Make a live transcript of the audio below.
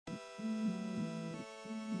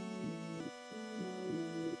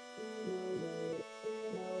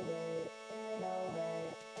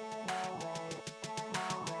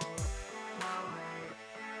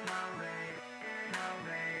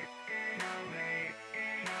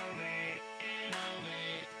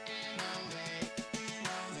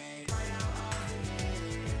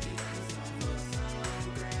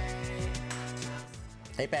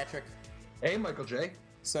Hey, Patrick. Hey, Michael J.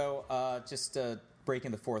 So, just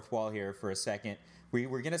breaking the fourth wall here for a second. We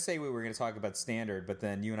were going to say we were going to talk about standard, but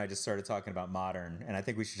then you and I just started talking about modern, and I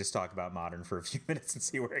think we should just talk about modern for a few minutes and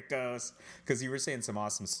see where it goes, because you were saying some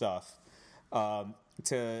awesome stuff.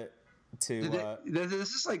 This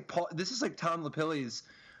is like Tom Lapilli's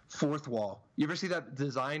fourth wall. You ever see that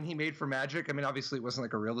design he made for Magic? I mean, obviously it wasn't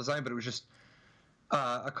like a real design, but it was just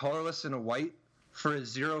a colorless and a white for a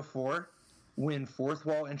 0/4. When fourth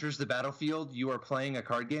wall enters the battlefield, you are playing a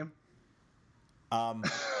card game.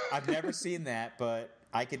 I've never seen that, but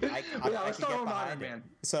I could get behind it. Man.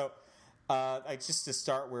 So, just to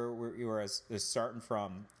start where you were starting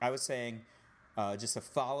from, I was saying just a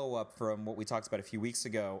follow up from what we talked about a few weeks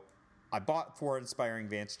ago. I bought 4 Inspiring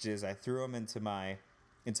Vantages. I threw them into my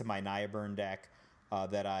Naya Burn deck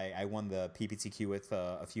that I won the PPTQ with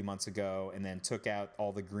a few months ago, and then took out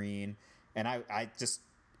all the green. And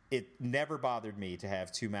it never bothered me to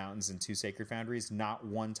have 2 Mountains and 2 Sacred Foundries, not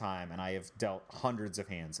one time, and I have dealt hundreds of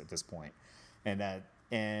hands at this point.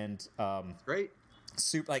 Great.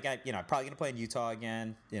 Super, I'm probably gonna play in Utah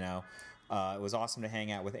again. It was awesome to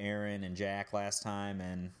hang out with Aaron and Jack last time,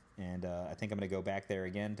 and I think I'm gonna go back there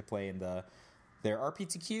again to play in their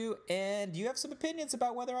RPTQ. And you have some opinions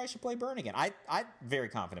about whether I should play Burn again. I'm very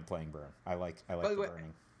confident playing Burn. I like the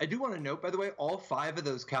burning. I do want to note, by the way, all 5 of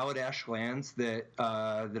those Kaladesh lands they're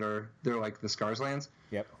like the Scars lands.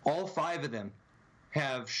 Yep. All 5 of them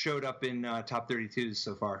have showed up in top 32s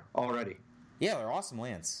so far already. Yeah, they're awesome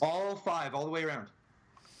lands. All 5, all the way around.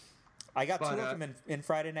 I got 2 of them in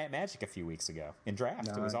Friday Night Magic a few weeks ago in draft.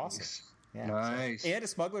 Nice. It was awesome. Yeah, nice. And a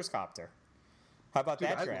Smuggler's Copter. How about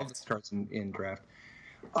that draft? I love these cards in draft.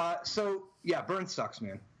 Burn sucks,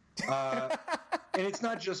 man. And it's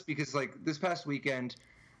not just because, this past weekend,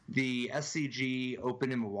 the SCG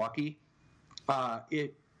Open in Milwaukee,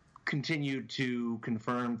 it continued to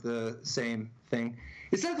confirm the same thing.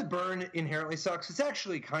 It's not that Burn inherently sucks. It's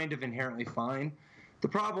actually kind of inherently fine. The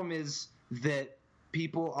problem is that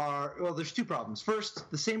people there's 2 problems.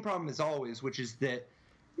 First, the same problem as always, which is that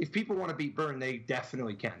if people want to beat Burn, they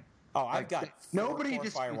definitely can. Oh, I've got four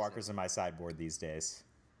Firewalkers in my sideboard these days.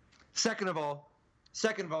 Second of all,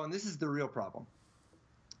 and this is the real problem.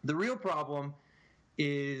 The real problem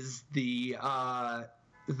is the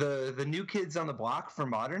new kids on the block for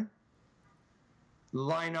Modern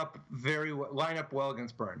line up well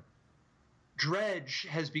against Burn. Dredge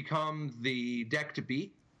has become the deck to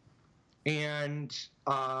beat, and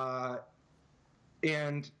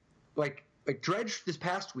Dredge this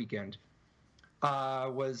past weekend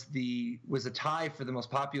was a tie for the most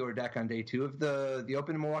popular deck on day 2 of the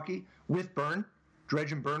Open in Milwaukee with Burn.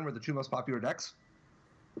 Dredge and Burn were the 2 most popular decks.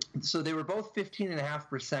 So they were both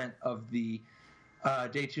 15.5% of the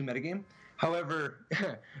day 2 metagame. However,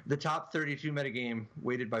 the top 32 metagame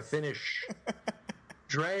weighted by finish,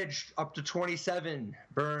 Dredge up to 27,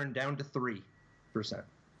 Burn down to 3%.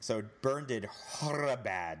 So Burn did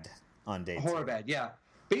horribad on day 2. Horribad, yeah.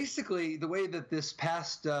 Basically, the way that this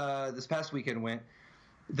past weekend went,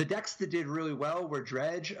 the decks that did really well were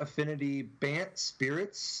Dredge, Affinity, Bant,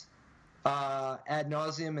 Spirits, Ad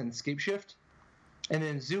Nauseam, and Scapeshift. And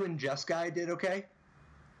then Zoo and Jeskai did okay.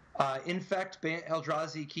 Infect, Bant,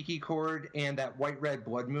 Eldrazi, Kiki Cord, and that White-Red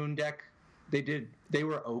Blood Moon deck, they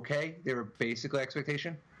were okay. They were basically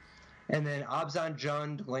expectation. And then Abzan,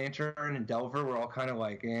 Jund, Lantern, and Delver were all kind of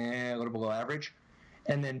a little below average.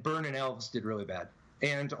 And then Burn and Elves did really bad.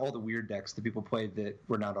 And all the weird decks that people played that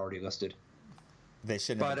were not already listed. They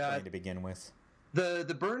shouldn't have been playing to begin with.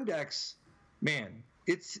 The Burn decks, man,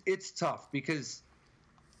 it's tough because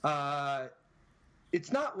it's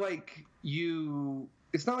not like you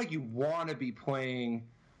want to be playing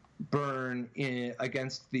Burn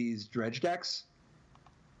against these Dredge decks,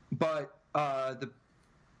 but the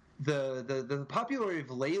popularity of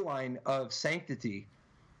Leyline of Sanctity,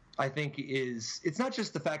 I think, it's not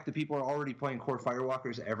just the fact that people are already playing core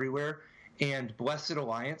Firewalkers everywhere, and Blessed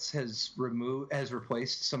Alliance has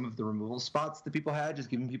replaced some of the removal spots that people had, just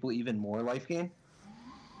giving people even more life gain.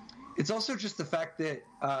 It's also just the fact that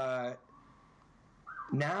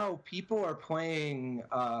now people are playing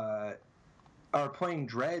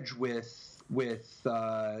Dredge with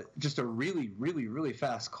just a really, really, really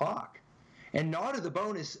fast clock. And Gnaw to the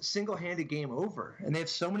Bone is single-handed game over, and they have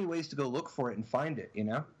so many ways to go look for it and find it,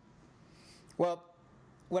 Well,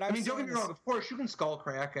 don't get me wrong, of course, you can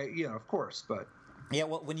Skullcrack, of course, but... Yeah,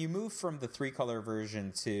 well, when you move from the 3-color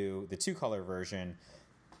version to the 2-color version,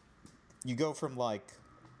 you go from,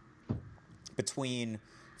 between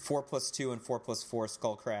 4+2 and 4+4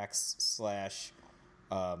 Skullcracks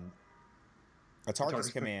 /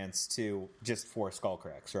 Autarchus commands to just 4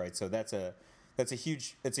 Skullcracks, right? So that's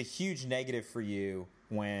It's a huge negative for you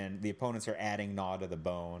when the opponents are adding Gnaw to the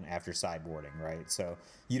Bone after sideboarding, right? So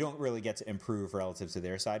you don't really get to improve relative to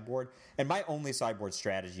their sideboard. And my only sideboard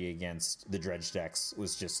strategy against the Dredge decks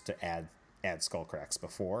was just to add Skullcracks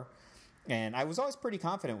before. And I was always pretty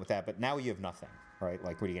confident with that, but now you have nothing, right?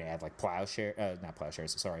 Like, what are you going to add? Like Path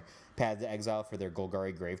to Exile for their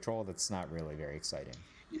Golgari Grave Troll? That's not really very exciting.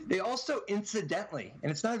 They also incidentally,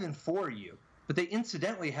 and it's not even for you, but they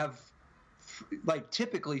incidentally have like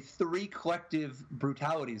typically 3 collective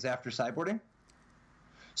brutalities after sideboarding.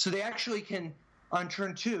 So they actually can, on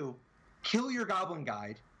turn 2, kill your Goblin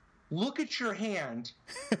Guide, look at your hand,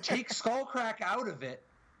 take Skullcrack out of it,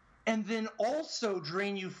 and then also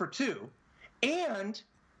drain you for 2, and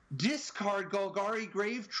discard Golgari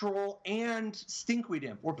Grave Troll and Stinkweed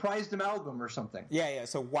Imp or Prized Amalgam or something. Yeah.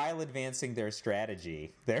 So while advancing their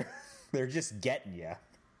strategy, they're just getting you.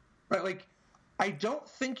 Right, like, I don't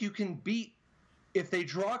think you can beat, if they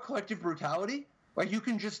draw Collective Brutality, like, you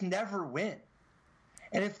can just never win.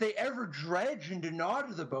 And if they ever dredge into Gnaw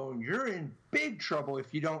to the Bone, you're in big trouble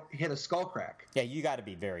if you don't hit a Skullcrack. Yeah, you got to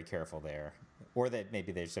be very careful there. Or that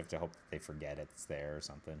maybe they just have to hope they forget it's there or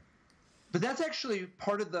something. But that's actually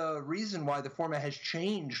part of the reason why the format has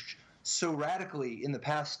changed so radically in the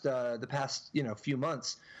past few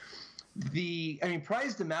months.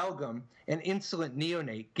 Prized Amalgam and Insolent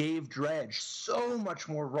Neonate gave Dredge so much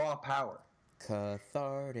more raw power.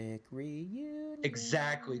 Cathartic reunion.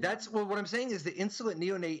 Exactly. What I'm saying is the Insolent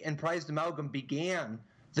Neonate and Prized Amalgam began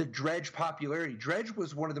the Dredge popularity. Dredge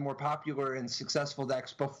was one of the more popular and successful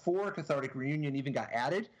decks before Cathartic Reunion even got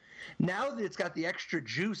added. Now that it's got the extra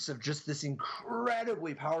juice of just this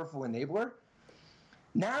incredibly powerful enabler,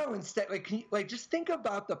 now instead, just think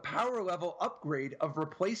about the power level upgrade of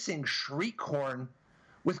replacing Shriekhorn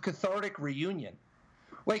with Cathartic Reunion.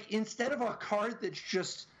 Like, instead of a card that's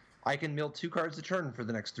just, I can mill 2 cards a turn for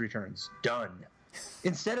the next 3 turns. Done.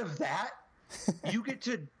 Instead of that, you get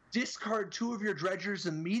to discard 2 of your Dredgers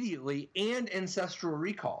immediately and Ancestral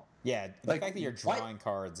Recall. Yeah, the fact that you're drawing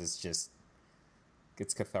cards is just,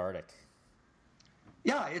 it's cathartic.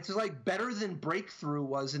 Yeah, it's like better than Breakthrough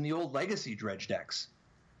was in the old Legacy Dredge decks.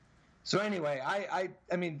 So anyway,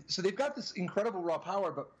 so they've got this incredible raw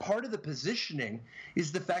power, but part of the positioning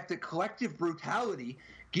is the fact that Collective Brutality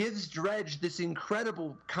gives Dredge this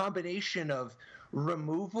incredible combination of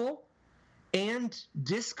removal and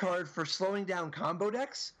discard for slowing down combo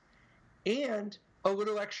decks and a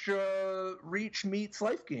little extra reach meets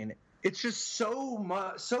life gain. It's just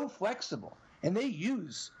so flexible. And they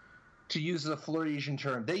use a Floridian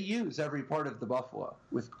term, they use every part of the Buffalo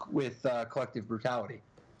with Collective Brutality.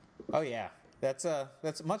 Oh yeah, that's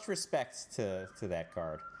much respect to that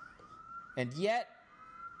card, and yet,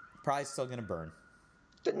 probably still gonna burn.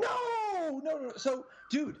 No. So,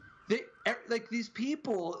 dude, these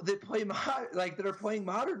people that play that are playing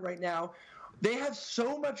Modern right now, they have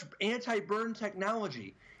so much anti-burn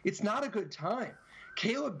technology. It's not a good time.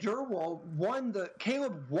 Caleb Durwal won the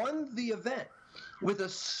event with a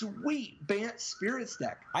sweet Bant Spirits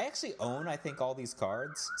deck. I actually own, I think, all these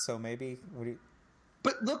cards, so maybe.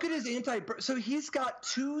 But look at his anti-burn. So he's got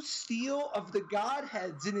 2 Steel of the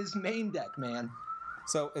Godheads in his main deck, man.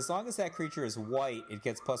 So as long as that creature is white, it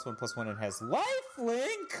gets +1/+1 and has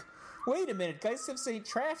lifelink. Wait a minute, Geist of St.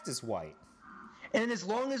 Traft is white. And as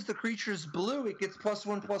long as the creature's blue, it gets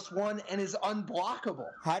 +1/+1 and is unblockable.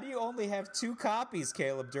 How do you only have 2 copies,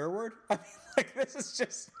 Caleb Durward? I mean, this is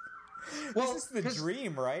just... Well, this is the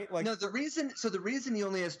dream, right? No, the reason he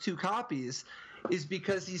only has 2 copies is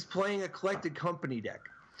because he's playing a Collected Company deck.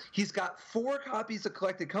 He's got 4 copies of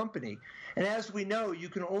Collected Company, and as we know, you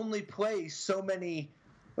can only play so many.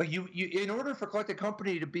 Like you in order for Collected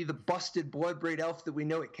Company to be the busted Bloodbraid Elf that we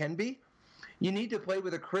know it can be, you need to play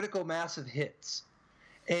with a critical mass of hits.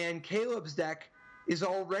 And Caleb's deck is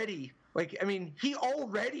already he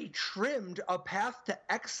already trimmed a Path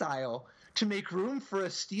to Exile to make room for a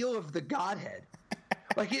Steel of the Godhead.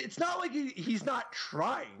 It's not like he's not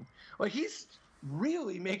trying. Like, he's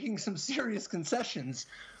really making some serious concessions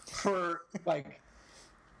for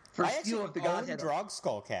Steel of the Godhead. I own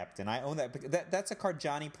Drogskull Captain. I own that. That's a card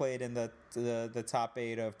Johnny played in the top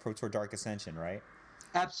 8 of Pro Tour Dark Ascension, right?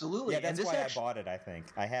 Absolutely. Yeah, that's why I bought it, I think.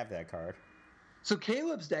 I have that card. So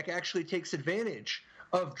Caleb's deck actually takes advantage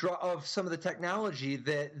of some of the technology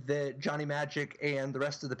that Johnny Magic and the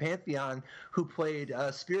rest of the Pantheon who played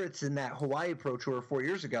Spirits in that Hawaii Pro Tour 4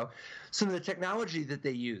 years ago, some of the technology that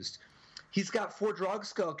they used. He's got 4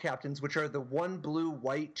 Drogskull Captains, which are the 1 blue,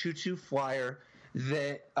 white, 2/2 flyer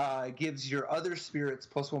that gives your other spirits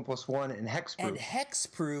 +1/+1 and hexproof. And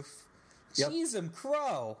hexproof? Yep. Jeez,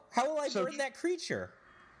 Crow. How will I burn that creature?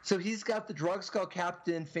 So he's got the Drug Skull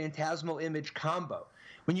Captain Phantasmal Image combo.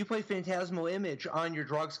 When you play Phantasmal Image on your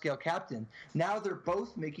Drug Skull Captain, now they're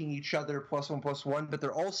both making each other +1/+1, but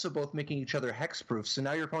they're also both making each other hexproof. So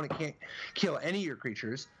now your opponent can't kill any of your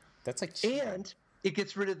creatures. That's like cheating. And it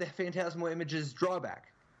gets rid of the Phantasmal Image's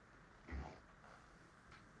drawback.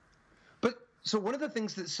 But so one of the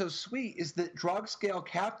things that's so sweet is that Drog Scale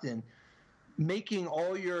Captain making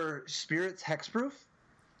all your spirits hexproof,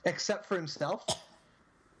 except for himself.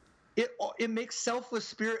 It makes Selfless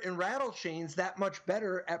Spirit and Rattle Chains that much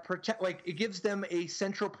better at protect. Like, it gives them a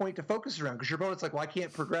central point to focus around, because your opponent's like, well, I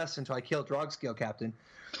can't progress until I kill Drog Scale Captain.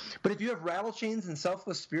 But if you have Rattle Chains and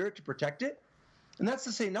Selfless Spirit to protect it, and that's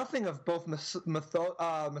to say nothing of both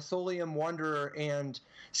Mausoleum Wanderer and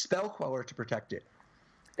Spell Queller to protect it.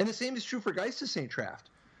 And the same is true for Geist of St. Traft.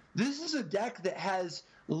 This is a deck that has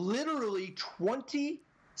literally 20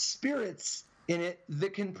 spirits in it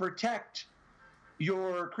that can protect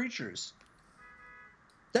your creatures.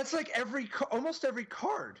 That's like almost every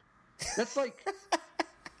card. That's like,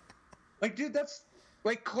 dude, that's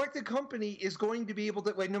like Collected Company is going to be able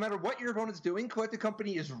to, like, no matter what your opponent's doing, Collected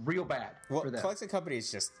Company is real bad for them. Collected Company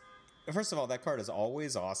is just, first of all, that card is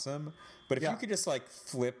always awesome. But if you could just like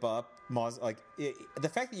flip up, the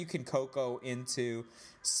fact that you can Coco into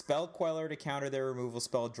Spell Queller to counter their removal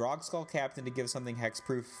spell, Drog Skull Captain to give something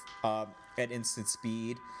hexproof at instant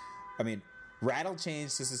speed. I mean, Rattle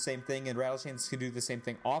Chains does the same thing, and Rattle Chains can do the same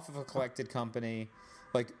thing off of a Collected Company.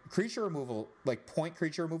 Like, creature removal, like point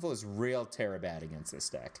creature removal is real bad against this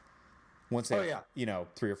deck. Once they have,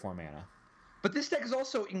 3 or 4 mana. But this deck is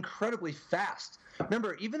also incredibly fast.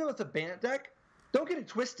 Remember, even though it's a Bant deck, don't get it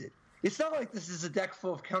twisted. It's not like this is a deck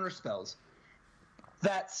full of counterspells.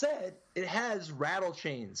 That said, it has Rattle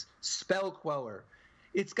Chains, Spell Queller.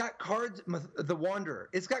 It's got cards, the Wanderer.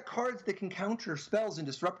 It's got cards that can counter spells and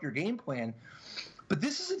disrupt your game plan. But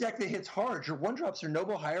this is a deck that hits hard. Your 1-drops are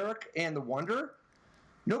Noble Hierarch and the Wanderer.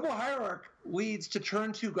 Noble Hierarch leads to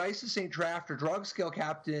turn 2 Geist of St. Traft or Drog Scale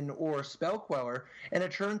Captain or Spell Queller, and a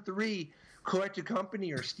turn 3 Collected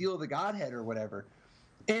Company or Steel of the Godhead or whatever.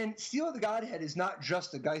 And Steel of the Godhead is not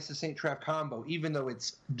just a Geist of St. Traft combo, even though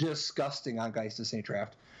it's disgusting on Geist of St.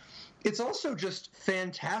 Traft. It's also just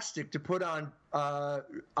fantastic to put on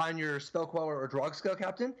your Spell Queller or Drog Scale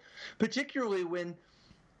Captain, particularly when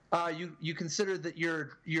you consider that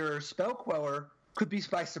your Spell Queller could be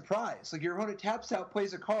by surprise. Like, your opponent taps out,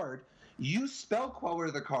 plays a card, you Spell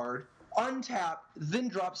Queller the card, untap, then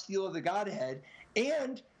drop Steel of the Godhead,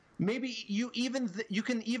 and maybe you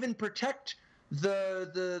can even protect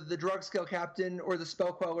the Drug Scale Captain or the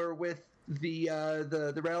Spell Queller with the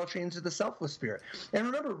Rattle Chains or the Selfless Spirit. And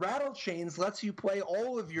remember, Rattle Chains lets you play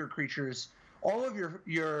all of your creatures, all of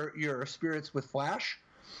your spirits with flash,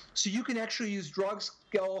 so you can actually use Drug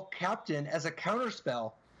Scale Captain as a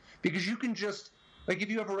counterspell, because you can just, like, if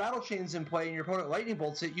you have a Rattle Chains in play and your opponent lightning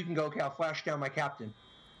bolts it, you can go, okay, I'll flash down my Captain.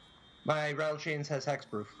 My Rattle Chains has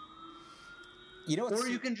hexproof.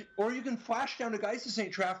 Or you can flash down a Geist of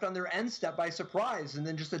St. Traft on their end step by surprise and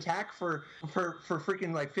then just attack for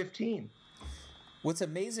freaking like 15. What's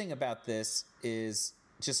amazing about this is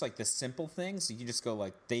just like the simple things. You can just go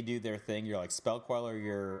like, they do their thing. You're like Spell Queller,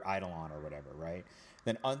 you're Eidolon or whatever, right?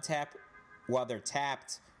 Then untap while they're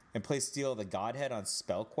tapped and play Steel of the Godhead on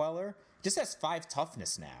Spell Queller. Just has 5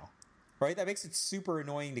 toughness now, right? That makes it super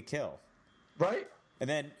annoying to kill. Right? And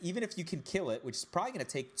then even if you can kill it, which is probably going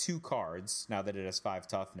to take 2 cards now that it has 5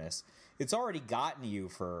 toughness, it's already gotten you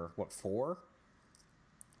for, 4?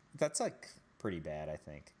 That's like pretty bad, I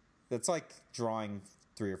think. That's like drawing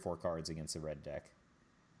 3 or 4 cards against a red deck.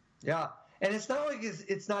 Yeah, and it's not like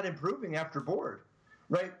it's not improving after board,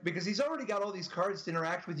 right? Because he's already got all these cards to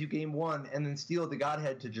interact with you game 1 and then Steel the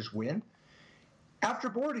Godhead to just win. After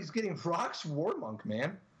board, he's getting Vrock's Warmonk,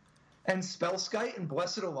 man, and Spellskite and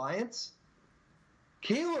Blessed Alliance.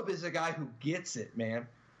 Caleb is a guy who gets it, man.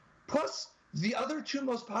 Plus, the other two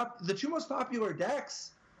most popular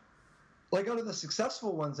decks, like out of the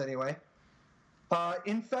successful ones anyway,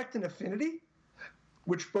 Infect and Affinity,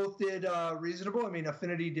 which both did reasonable. I mean,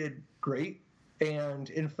 Affinity did great, and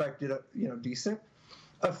Infect did decent.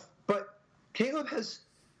 But Caleb has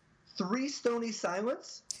 3 Stony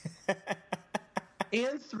Silence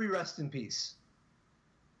and 3 Rest in Peace.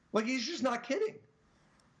 Like, he's just not kidding.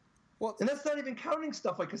 Well, and that's not even counting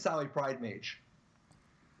stuff like Kasali Pride Mage.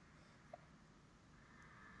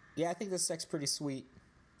 Yeah, I think this deck's pretty sweet.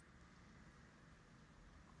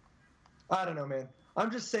 I don't know, man. I'm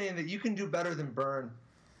just saying that you can do better than Burn.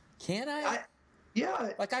 Can I?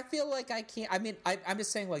 Yeah. Like, I feel like I can't. I mean, I'm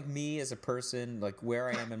just saying, like, me as a person, like, where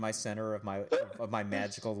I am in my center of my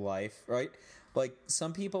magical life, right? Like,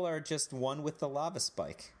 some people are just one with the lava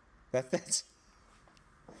spike. That's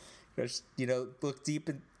look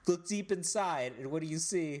deep inside, and what do you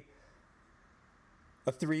see?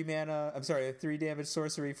 A 3 damage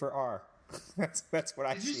sorcery for R. that's what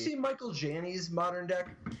I see. Did you see Michael Janney's modern deck?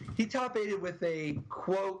 He top 8'd with a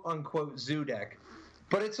quote unquote zoo deck,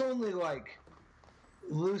 but it's only like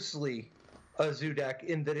loosely a zoo deck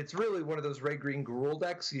in that it's really one of those red green Gruul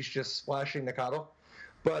decks. He's just splashing Nakato.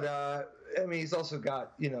 But he's also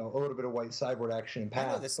got a little bit of white sideboard action and path.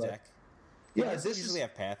 I know this deck. Yeah, this usually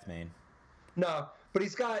have path main. No, but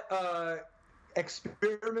he's got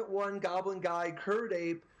Experiment 1, Goblin Guide, Curd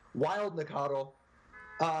Ape, Wild Nakato,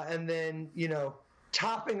 and then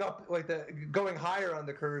topping up going higher on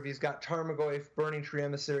the curve. He's got Tarmogoyf, Burning Tree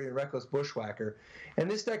Emissary, and Reckless Bushwhacker,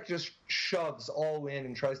 and this deck just shoves all in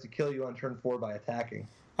and tries to kill you on turn 4 by attacking.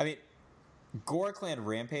 I mean, Gorkland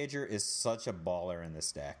Rampager is such a baller in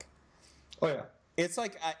this deck. Oh yeah. It's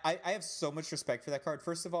like, I have so much respect for that card.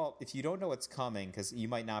 First of all, if you don't know what's coming, because you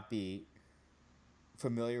might not be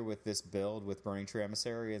familiar with this build with Burning Tree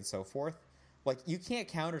Emissary and so forth, like, you can't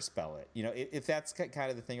counterspell it. If that's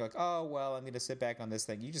kind of the thing, you're like, oh, well, I'm going to sit back on this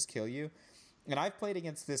thing. You just kill you. And I've played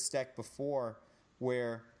against this deck before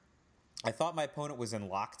where I thought my opponent was in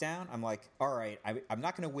lockdown. I'm like, all right, I'm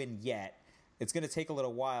not going to win yet. It's going to take a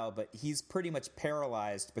little while, but he's pretty much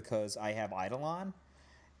paralyzed because I have Eidolon.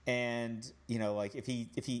 And, like, if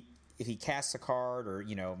he casts a card or,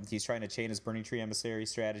 he's trying to chain his Burning Tree Emissary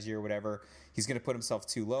strategy or whatever, he's going to put himself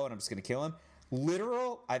too low and I'm just going to kill him.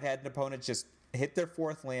 I've had an opponent just hit their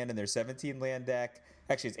 4th land in their 17 land deck.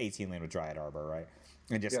 Actually, it's 18 land with Dryad Arbor, right?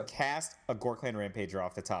 And just cast a Gorkland Rampager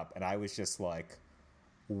off the top. And I was just like,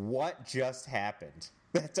 what just happened?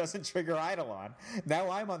 That doesn't trigger Eidolon. Now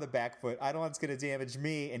I'm on the back foot. Eidolon's going to damage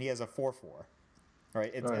me, and he has a 4/4.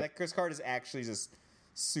 Right? That card is actually just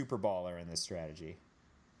super baller in this strategy.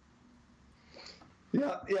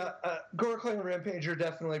 Yeah. Gorkland Rampager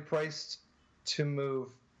definitely priced to move.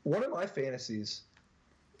 One of my fantasies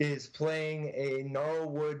is playing a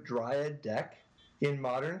Gnarlwood Dryad deck in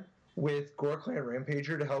Modern with Gorkland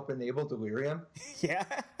Rampager to help enable Delirium. Yeah.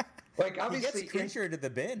 Like, obviously, he gets creature into the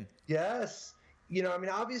bin. Yes.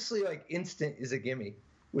 Obviously, like, instant is a gimme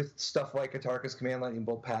with stuff like Katarka's Command Lightning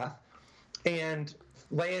Bolt Path. And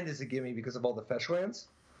land is a gimme because of all the fetch lands.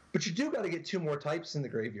 But you do got to get 2 more types in the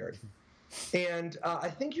graveyard. And I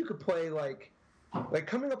think you could play, like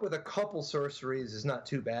coming up with a couple sorceries is not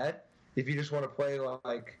too bad. If you just want to play,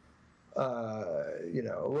 like, a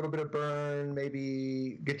little bit of burn,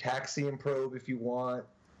 maybe Gataxian Probe if you want.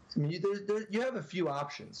 I mean, you have a few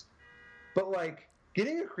options. But, like,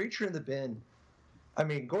 getting a creature in the bin, I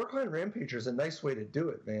mean, Gorkland Rampager is a nice way to do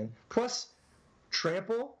it, man. Plus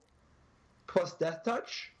Trample, plus Death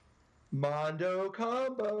Touch, Mondo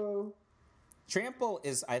combo. Trample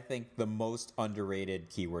is, I think, the most underrated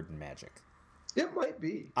keyword in Magic. It might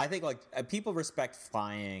be. I think, like, people respect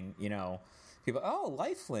flying, People,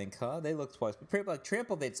 lifelink, huh? They look twice. But, like,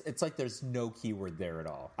 Trample, it's like there's no keyword there at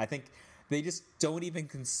all. I think they just don't even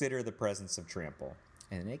consider the presence of Trample.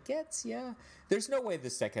 And it gets, There's no way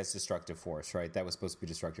this deck has Destructive Force, right? That was supposed to be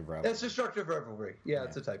Destructive Revelry. That's Destructive Revelry. Yeah,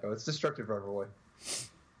 it's a typo. It's Destructive Revelry.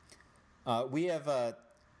 We have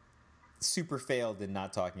super failed in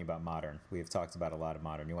not talking about Modern. We have talked about a lot of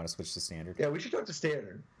Modern. You want to switch to Standard? Yeah, we should talk to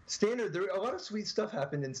Standard. Standard, a lot of sweet stuff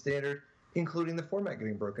happened in Standard, including the format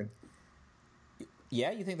getting broken.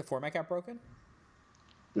 Yeah, you think the format got broken?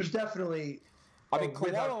 There's definitely... I mean,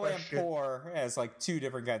 Koala Lampore has, like, 2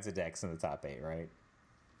 different kinds of decks in the top 8, right?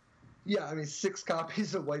 Yeah, I mean, 6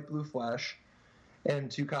 copies of White Blue Flash and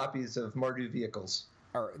 2 copies of Mardu Vehicles.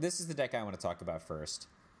 All right, this is the deck I want to talk about first.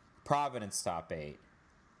 Providence top 8.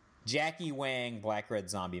 Jackie Wang, Black Red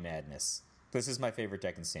Zombie Madness. This is my favorite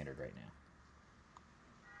deck in Standard right now.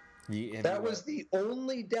 That was the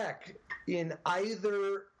only deck in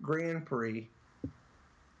either Grand Prix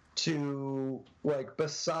to, like,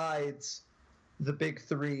 besides the big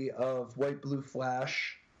 3 of White Blue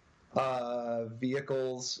Flash,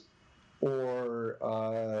 Vehicles,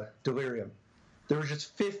 or Delirium. There were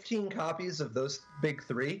just 15 copies of those big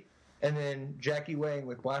 3, and then Jackie Wang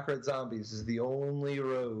with Black Red Zombies is the only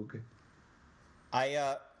rogue.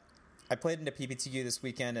 I played into PPTQ this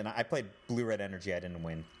weekend, and I played Blue Red Energy. I didn't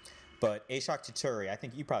win. But Ashok Chituri, I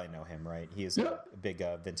think you probably know him, right? He is a big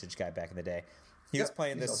vintage guy back in the day. He was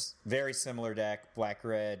playing this very similar deck, Black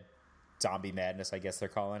Red Zombie Madness, I guess they're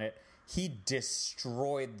calling it. He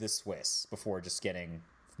destroyed the Swiss before just getting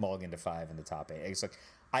mulligan to 5 in the top 8. It's like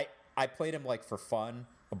I played him, like, for fun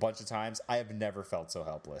a bunch of times. I have never felt so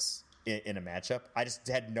helpless in a matchup. I just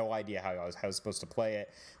had no idea how I was supposed to play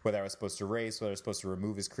it, whether I was supposed to race, whether I was supposed to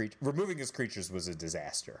remove his creature. Removing his creatures was a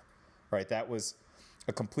disaster, right? That was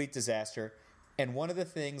a complete disaster. And one of the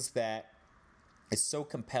things that is so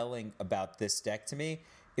compelling about this deck to me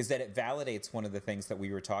is that it validates one of the things that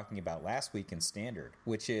we were talking about last week in Standard,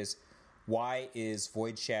 which is why is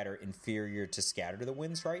Void Shatter inferior to Scatter to the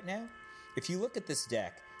Winds right now? If you look at this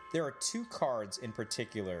deck, there are two cards in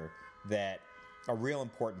particular that are real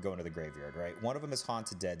important going to the graveyard, right? One of them is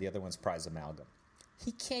Haunted Dead, the other one's Prized Amalgam.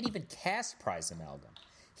 He can't even cast Prized Amalgam.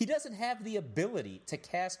 He doesn't have the ability to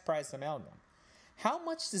cast Prized Amalgam. How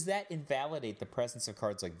much does that invalidate the presence of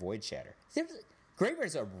cards like Void Shatter?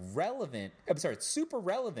 Graveyards are relevant. I'm sorry, it's super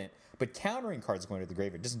relevant, but countering cards going to the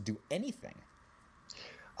graveyard doesn't do anything.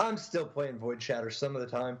 I'm still playing Void Shatter some of the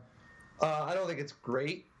time. I don't think it's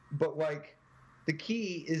great, but like the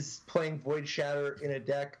key is playing Void Shatter in a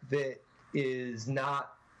deck that is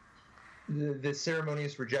not the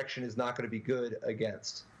Ceremonious Rejection is not going to be good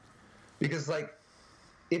against, because like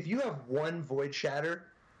if you have one Void Shatter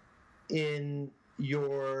in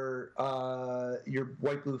your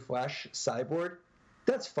white blue flash sideboard,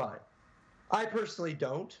 that's fine. I personally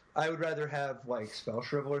don't. I would rather have like Spell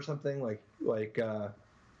Shrivel or something like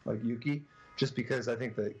Yuki, just because I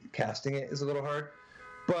think that casting it is a little hard.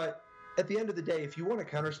 But at the end of the day, if you want a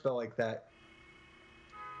counterspell like that,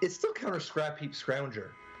 it's still counter Scrap Heap Scrounger.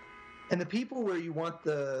 And the people where you want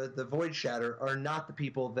the Void Shatter are not the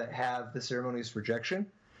people that have the Ceremonious Rejection.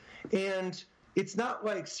 And it's not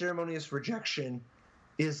like Ceremonious Rejection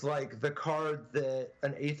is like the card that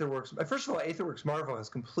an Aetherworks... First of all, Aetherworks Marvel has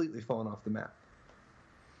completely fallen off the map.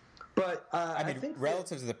 But I think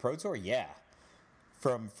relative to the Pro Tour, yeah.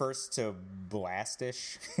 From first to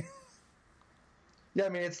blastish. Yeah, I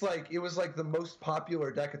mean, it was like the most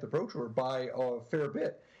popular deck at the Pro Tour by a fair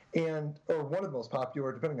bit, or one of the most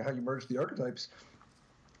popular, depending on how you merge the archetypes.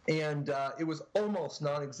 And it was almost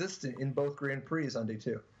non-existent in both Grand Prix on day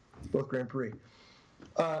 2, both Grand Prix.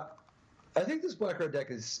 I think this black-red deck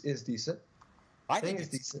is decent. I think it's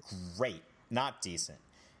decent. Great, not decent.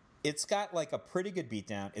 It's got like a pretty good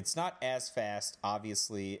beatdown. It's not as fast,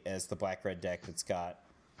 obviously, as the black-red deck that's got,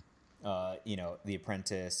 the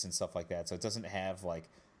Apprentice and stuff like that. So it doesn't have like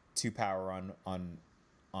 2 power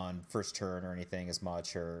on first turn or anything as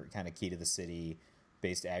much, or kind of Key to the City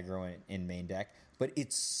based aggro in main deck. But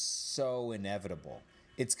it's so inevitable.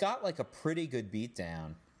 It's got like a pretty good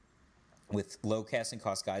beatdown with low casting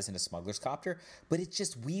cost guys and a Smuggler's Copter, but it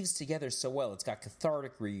just weaves together so well. It's got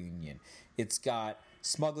Cathartic Reunion. It's got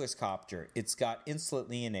Smuggler's Copter. It's got Insolent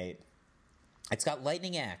Leonate. It's got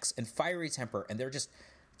Lightning Axe and Fiery Temper, and they're just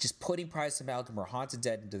putting Prized Amalgam or Haunted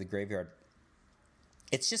Dead into the graveyard.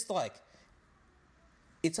 It's just like...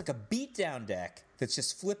 It's like a beatdown deck that's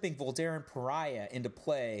just flipping Voldaren Pariah into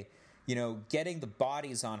play, getting the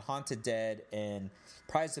bodies on Haunted Dead and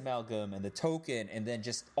Prized Amalgam and the token, and then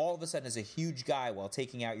just all of a sudden is a huge guy while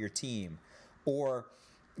taking out your team. Or,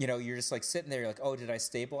 you're just like sitting there, you're like, oh, did I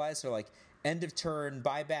stabilize? Or like, end of turn,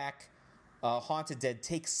 buy back Haunted Dead,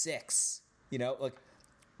 take 6. Like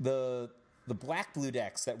the black-blue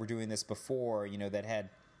decks that were doing this before, that had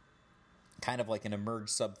kind of like an emerge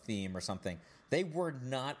sub-theme or something, they were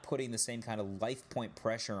not putting the same kind of life point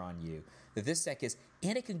pressure on you that this deck is,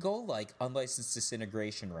 and it can go like Unlicensed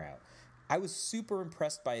Disintegration route. I was super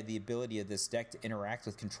impressed by the ability of this deck to interact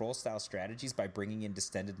with control-style strategies by bringing in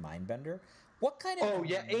Distended Mindbender. What kind of... Oh,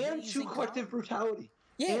 yeah, and 2 Collective Brutality.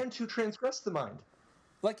 Yeah. And 2 Transgress the Mind.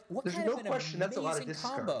 Like, what There's kind no of an question amazing that's a lot of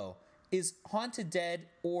combo is Haunted Dead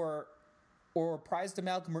or Prized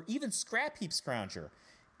Amalgam or even Scrap Heap Scrounger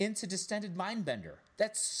into Distended Mindbender?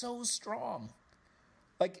 That's so strong.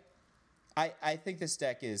 Like, I think this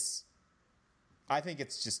deck is... I think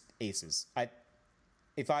it's just aces.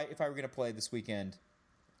 If I were going to play this weekend,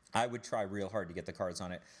 I would try real hard to get the cards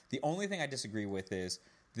on it. The only thing I disagree with is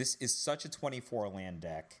this is such a 24 land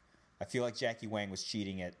deck. I feel like Jackie Wang was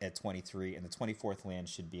cheating at 23, and the 24th land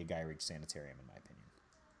should be a Gyreek Sanitarium, in my opinion.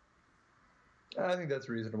 I think that's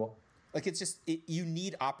reasonable. Like, it's just... you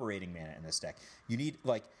need operating mana in this deck. You need,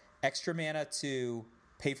 like, extra mana to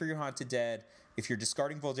pay for your Haunted Dead. If you're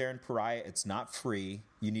discarding Voldaren Pariah, it's not free.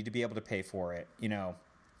 You need to be able to pay for it.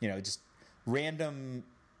 Just random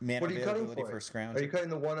mana availability for a Scrounge. Are you cutting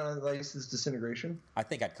the one on Licensed Disintegration? I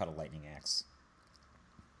think I'd cut a Lightning Axe.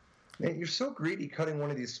 Man, you're so greedy cutting one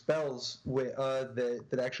of these spells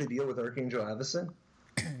that actually deal with Archangel Avacyn.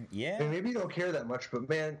 Yeah. And maybe you don't care that much, but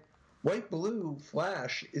man, white-blue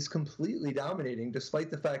Flash is completely dominating, despite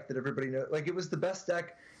the fact that everybody knows. Like, it was the best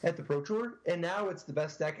deck at the Pro Tour, and now it's the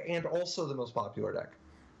best deck and also the most popular deck.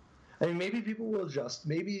 I mean, maybe people will adjust.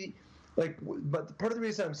 Maybe But part of the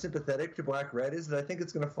reason I'm sympathetic to Black Red is that I think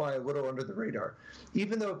it's going to fly a little under the radar.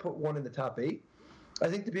 Even though it put one in the top 8, I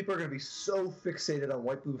think the people are going to be so fixated on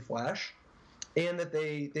White Blue Flash, and that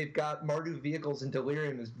they've got Mardu Vehicles and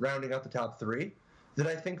Delirium as rounding out the top 3, that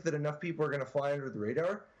I think that enough people are going to fly under the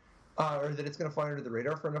radar, or that it's going to fly under the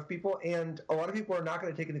radar for enough people. And a lot of people are not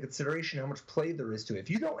going to take into consideration how much play there is to it. If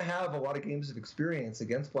you don't have a lot of games of experience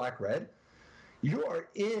against Black Red, you are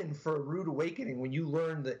in for a rude awakening when you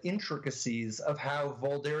learn the intricacies of how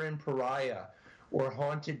Voldaren Pariah or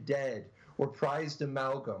Haunted Dead or Prized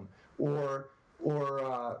Amalgam or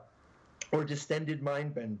Distended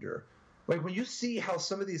Mindbender. Like, when you see how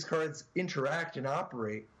some of these cards interact and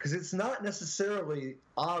operate, because it's not necessarily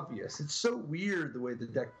obvious. It's so weird the way the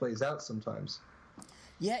deck plays out sometimes.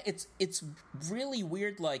 Yeah, it's really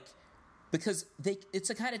weird, like, because it's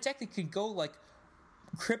a kind of deck that could go, like,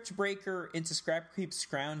 Crypt Breaker into Scrapheap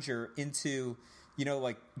Scrounger into,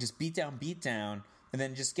 like, just beat down, and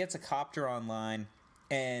then just gets a Copter online,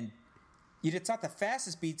 and it's not the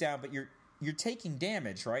fastest beatdown, but you're taking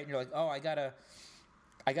damage, right? And you're like, oh, I gotta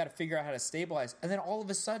figure out how to stabilize. And then all of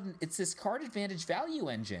a sudden, it's this card advantage value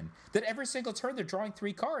engine that every single turn they're drawing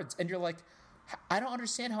 3 cards. And you're like, I don't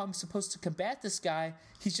understand how I'm supposed to combat this guy.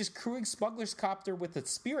 He's just crewing Smuggler's Copter with a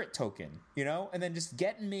Spirit token, and then just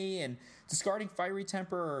getting me and discarding Fiery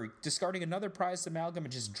Temper or discarding another Prized Amalgam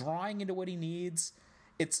and just drawing into what he needs.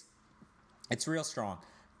 It's real strong.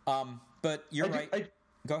 But you're right.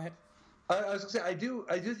 Go ahead. I was going to say, I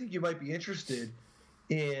do think you might be interested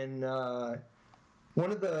in one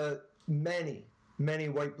of the many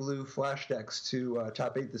white-blue flash decks to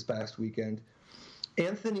top 8 this past weekend.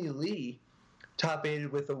 Anthony Lee top 8'd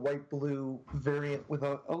with a white-blue variant with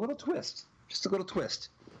a little twist. Just a little twist.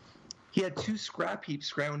 He had 2 Scrapheap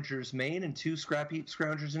Scroungers main and 2 Scrapheap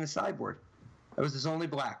Scroungers in his sideboard. That was his only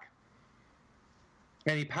black.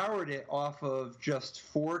 And he powered it off of just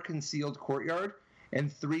 4 Concealed Courtyard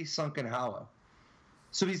and 3 Sunken Hollow.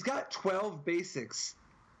 So he's got 12 basics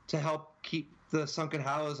to help keep the Sunken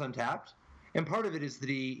Hollows untapped. And part of it is that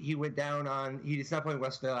he went down on, he's not playing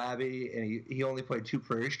Westvale Abbey, and he only played 2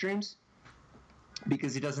 Prairie Streams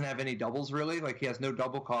because he doesn't have any doubles really. Like, he has no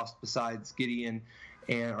double cost besides Gideon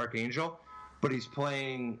and Archangel, but he's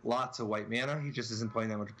playing lots of white mana. He just isn't playing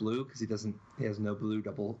that much blue because he has no blue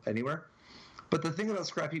double anywhere. But the thing about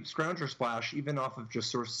Scrapheap Scrounger Splash, even off of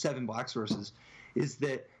just 7 black sources, is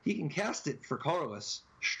that he can cast it for colorless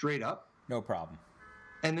straight up. No problem.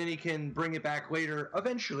 And then he can bring it back later,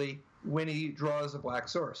 eventually, when he draws a black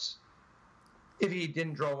source. If he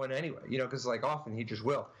didn't draw one anyway, because often he just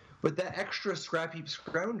will. But that extra Scrapheap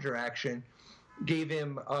Scrounger action gave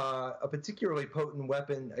him a particularly potent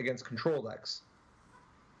weapon against control decks.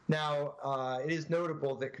 Now, it is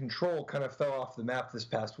notable that control kind of fell off the map this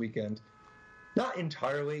past weekend. Not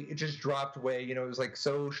entirely. It just dropped away. It was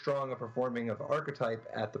so strong a performing of archetype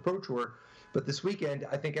at the Pro Tour. But this weekend,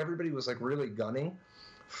 I think everybody was really gunning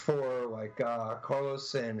for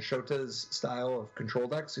Carlos and Shota's style of control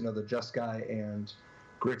decks, the Just Guy and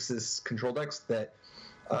Grixis control decks, that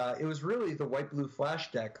it was really the white-blue flash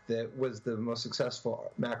deck that was the most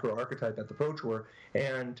successful macro archetype at the Pro Tour,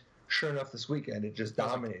 and sure enough, this weekend it just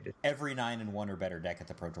dominated. Every 9-1 or better deck at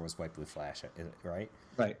the Pro Tour was white-blue flash, right?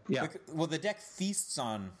 Right, yeah. Well, the deck feasts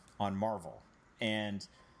on Marvel, and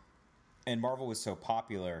Marvel was so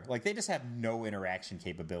popular. They just have no interaction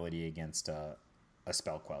capability against a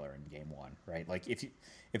Spell Queller in game 1, right?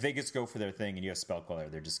 If they just go for their thing and you have Spell Queller,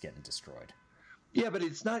 they're just getting destroyed. Yeah, but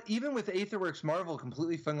it's not, even with Aetherworks Marvel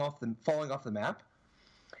completely falling off the map.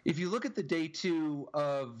 If you look at the day 2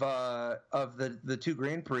 of the 2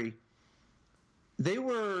 Grand Prix, they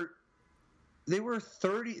were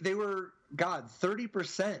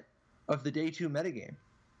 30% of the day 2 metagame.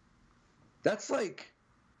 That's I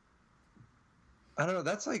don't know,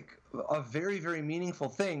 that's a very, very meaningful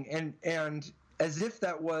thing. And as if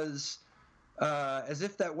that wasn't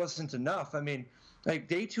enough. I mean,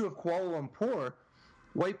 day 2 of Kuala Lumpur,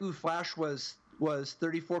 White Blue Flash was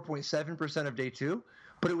 34.7% of day 2,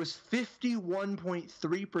 but it was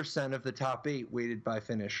 51.3% of the top 8 weighted by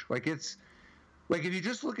finish. If you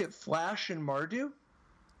just look at Flash and Mardu,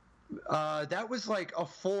 that was a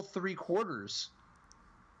full 3/4.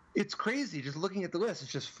 It's crazy just looking at the list.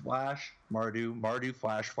 It's just Flash, Mardu, Mardu,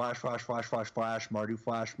 Flash, Flash, Flash, Flash, Flash, Flash, Mardu,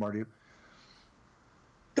 Flash, Mardu.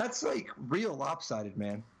 That's real lopsided,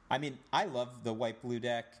 man. I mean, I love the white-blue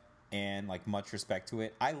deck and much respect to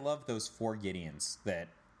it. I love those 4 Gideons that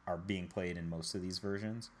are being played in most of these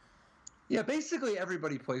versions. Yeah, basically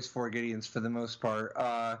everybody plays 4 Gideons for the most part.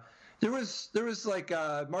 There was like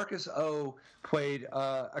Marcus O played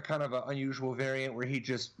a kind of an unusual variant where he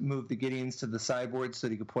just moved the Gideons to the sideboard so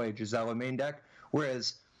that he could play Gisela main deck,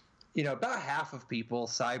 whereas about half of people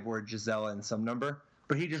sideboard Gisela in some number,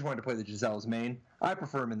 but he just wanted to play the Gisela's main. I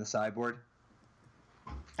prefer him in the sideboard.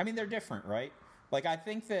 I mean, they're different, right? Like, I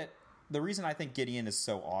think that the reason I think Gideon is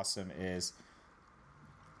so awesome is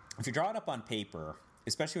if you draw it up on paper,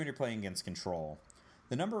 especially when you're playing against control,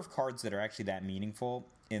 the number of cards that are actually that meaningful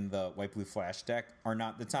in the white-blue flash deck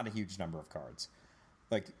it's not a huge number of cards.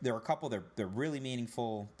 Like, there are a couple they're really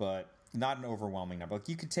meaningful, but not an overwhelming number. Like,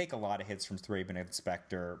 you could take a lot of hits from Thraben and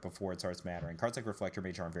Spectre before it starts mattering. Cards like Reflector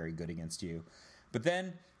Mage aren't very good against you. But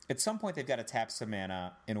then, at some point, they've got to tap some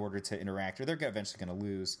mana in order to interact, or they're eventually going to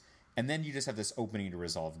lose. And then you just have this opening to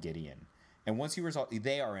resolve Gideon. And once you resolve,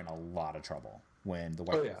 they are in a lot of trouble when the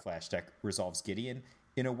white-blue flash deck resolves Gideon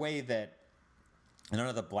in a way that none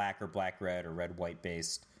of the black or black-red or red-white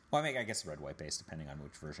based, well, I guess red-white based, depending on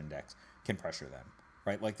which version decks, can pressure them,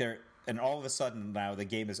 right? Like, and all of a sudden now the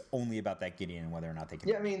game is only about that Gideon and whether or not they can.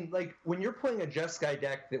 Yeah, I mean, like, when you're playing a Jeskai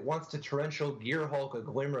deck that wants to Torrential Gear Hulk a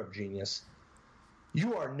Glimmer of Genius,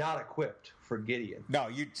 you are not equipped for Gideon. No,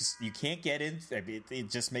 you can't get in. I mean, it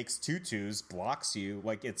just makes 2/2s, blocks you.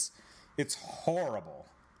 Like, it's horrible.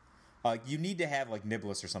 You need to have like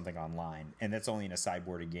Niblis or something online, and that's only in a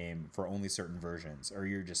sideboarded game for only certain versions, or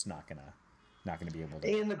you're just not gonna be able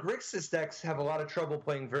to. And the Grixis decks have a lot of trouble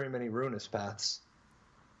playing very many Ruinous Paths.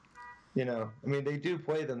 I mean, they do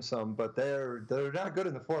play them some, but they're not good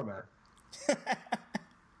in the format.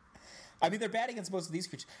 I mean, they're bad against most of these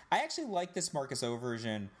creatures. I actually like this Marcus O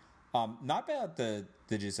version. Not about the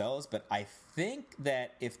Gisellas, but I think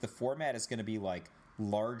that if the format is going to be like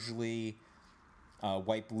largely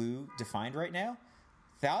white-blue defined right now,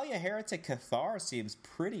 Thalia Heretic Cathar seems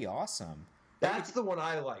pretty awesome. That's the one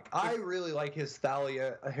I like. I really like his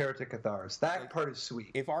Thalia Heretic Cathars. That part is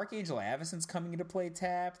sweet. If Archangel Avacyn's coming into play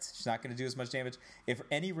tapped, she's not going to do as much damage. If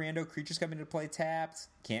any rando creature's coming into play tapped,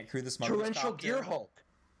 can't crew the Smuggler's Torrential Copter. Gear Hulk.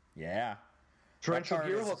 Yeah. Torrential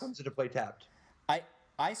Gear Hulk comes into play tapped.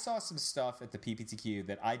 I saw some stuff at the PPTQ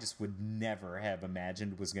that I just would never have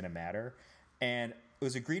imagined was going to matter. And it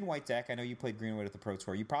was a green-white deck. I know you played green-white at the Pro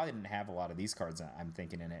Tour. You probably didn't have a lot of these cards, I'm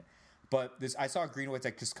thinking, in it. But I saw a green-white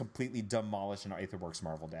deck just completely demolish an Aetherworks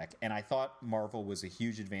Marvel deck. And I thought Marvel was a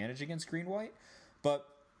huge advantage against green-white. But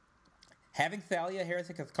having Thalia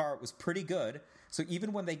Heretic Cathar was pretty good. So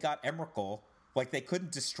even when they got Emrakul, like, they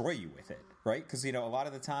couldn't destroy you with it, right? Because, a lot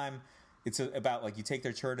of the time it's about, like, you take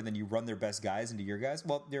their turn and then you run their best guys into your guys.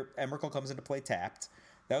 Well, their Emrakul comes into play tapped.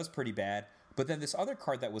 That was pretty bad. But then this other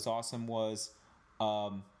card that was awesome was,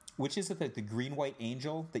 which is the green-white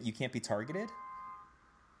angel that you can't be targeted.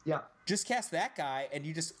 Yeah. Just cast that guy and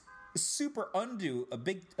you just super undo a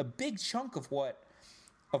big chunk of what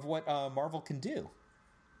Marvel can do.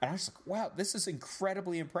 And I was like, wow, this is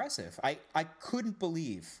incredibly impressive. I couldn't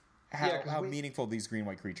believe how meaningful these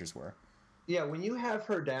green-white creatures were. Yeah, when you have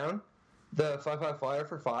her down, the 5/5 flyer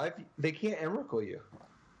for 5, they can't Emrakul you.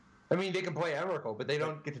 I mean, they can play Emrakul, but they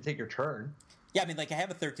don't get to take your turn. Yeah, I mean, like, I have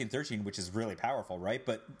a 13/13, which is really powerful, right?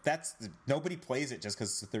 But nobody plays it just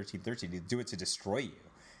because it's a 13/13. They do it to destroy you.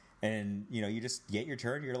 And, you just get your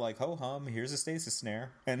turn, you're like, ho-hum, here's a stasis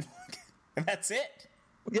snare, and that's it.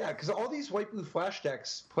 Yeah, because all these white-blue flash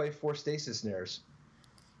decks play 4 stasis snares.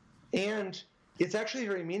 And it's actually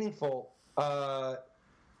very meaningful.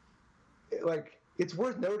 It's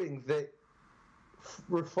worth noting that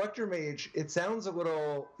Reflector Mage, it sounds a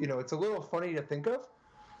little, it's a little funny to think of,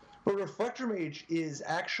 but Reflector Mage is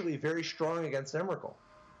actually very strong against Emrakul.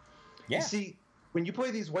 Yeah. You see, when you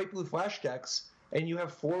play these white-blue flash decks, and you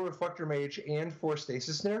have 4 Reflector Mage and 4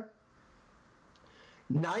 Stasis Snare,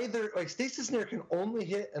 Stasis Snare can only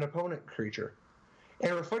hit an opponent creature,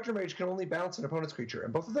 and Reflector Mage can only bounce an opponent's creature,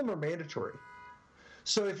 and both of them are mandatory.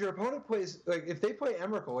 So if your opponent plays, if they play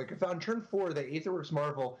Emrakul, if on turn 4 they Aetherworks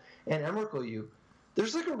Marvel and Emrakul you,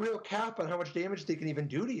 there's a real cap on how much damage they can even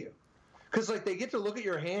do to you. Because they get to look at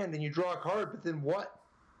your hand and you draw a card, but then what?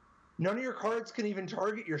 None of your cards can even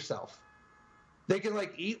target yourself. They can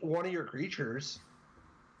eat one of your creatures,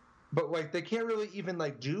 but they can't really even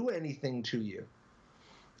do anything to you.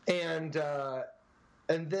 And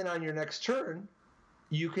then on your next turn,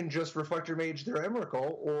 you can just Reflector Mage their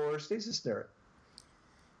Emrakul or Stasis Snare.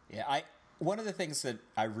 Yeah, one of the things that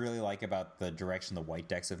I really like about the direction the white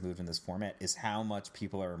decks have moved in this format is how much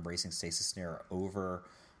people are embracing Stasis Snare over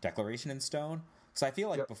Declaration in Stone. So I feel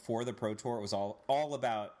like before the Pro Tour, it was all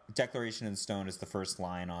about Declaration in Stone as the first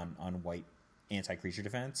line on white anti-creature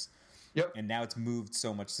defense. Yep. And now it's moved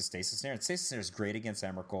so much to Stasis Snare. And Stasis Snare is great against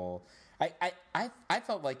Emrakul. I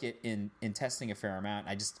felt like it in testing a fair amount.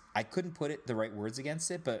 I couldn't put the right words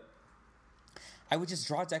against it, but I would just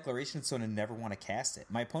draw Declaration Stone and never want to cast it.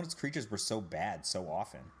 My opponent's creatures were so bad so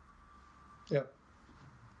often. Yep.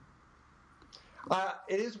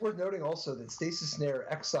 It is worth noting also that Stasis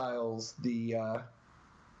Snare exiles the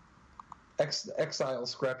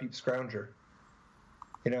exiles Scrapheap Scrounger.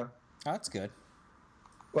 You know? Oh, that's good.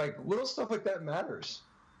 Like, little stuff like that matters.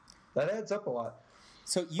 That adds up a lot.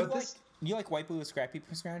 So you like white blue with Scrapheap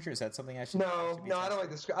Scrounger? Is that something I should? No, I don't like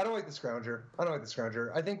the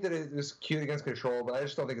Scrounger. I think that it was cute against control, but I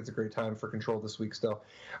just don't think it's a great time for control this week. Still,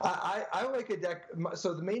 I like a deck.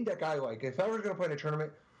 So the main deck I like, if I were going to play in a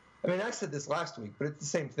tournament, I mean, I said this last week, but it's the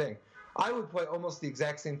same thing. I would play almost the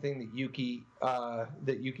exact same thing that Yuki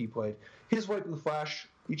played. His white blue flash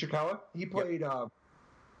Ichikawa. He played. Yep.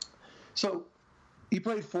 So he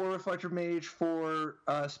played 4 Reflector Mage, 4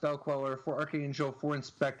 Spell Queller, 4 Archangel, 4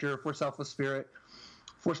 Inspector, 4 Selfless Spirit,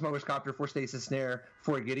 4 Smuggler's Copter, 4 Stasis Snare,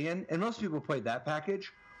 4 Gideon, and most people played that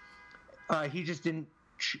package. He just didn't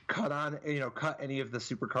cut any of the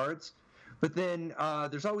super cards. But then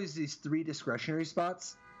there's always these 3 discretionary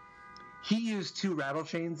spots. He used 2 Rattle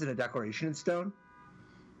Chains and a Declaration Stone.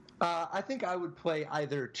 I think I would play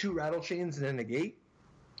either 2 Rattle Chains and a Negate,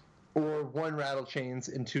 or 1 Rattle Chains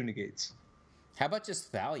and 2 Negates. How about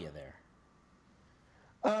just Thalia there?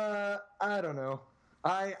 I don't know.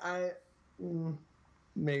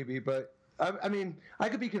 Maybe, but I mean, I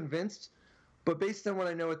could be convinced, but based on what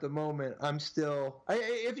I know at the moment, I'm still.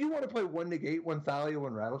 If you want to play 1 Negate, 1 Thalia,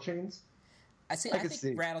 1 Rattle Chains, I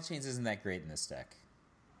think Rattle Chains isn't that great in this deck.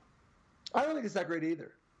 I don't think it's that great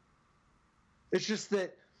either. It's just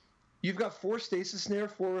that you've got 4 Stasis Snare,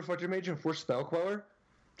 4 Reflector Mage, and 4 Spell Queller.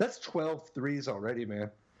 That's 12 3s already, man.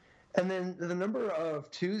 And then the number of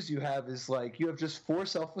 2s you have is like you have just 4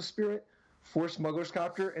 Selfless Spirit, 4 Smuggler's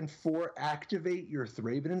Copter, and 4 Activate your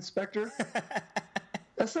Thraben Inspector.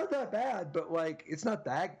 That's not that bad, but like it's not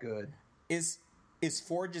that good. Is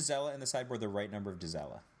 4 Gisela in the sideboard the right number of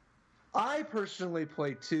Gisela? I personally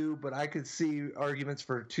play 2, but I could see arguments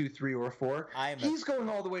for 2, 3, or 4. He's going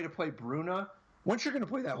all the way to play Bruna. Once you're going to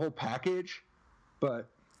play that whole package, but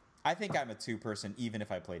I think I'm a 2-person even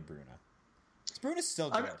if I played Bruna. Bruna's still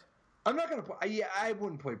good. I'm not going to play. Yeah, I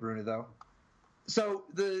wouldn't play Bruna though. So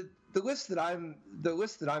the list that I'm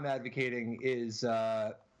advocating is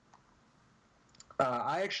I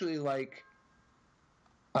actually like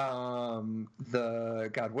the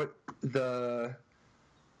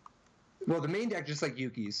main deck just like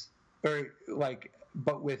Yuki's, or like,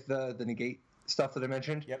 but with the negate stuff that I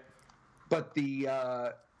mentioned. Yep. But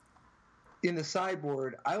the in the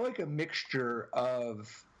sideboard, I like a mixture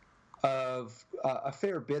of a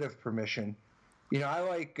fair bit of permission. You know, I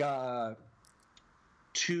like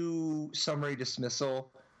 2 Summary Dismissal,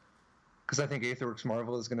 because I think Aetherworks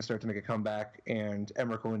Marvel is going to start to make a comeback, and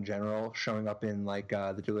Emrakul in general showing up in like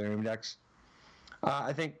the Delirium decks.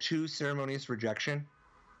 I think 2 Ceremonious Rejection,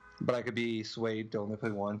 but I could be swayed to only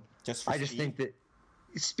play 1. I just think that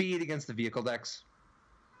speed against the vehicle decks.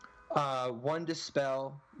 1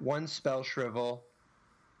 Dispel, 1 Spell Shrivel,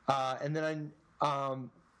 and then I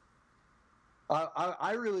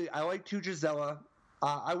like 2 Gisela.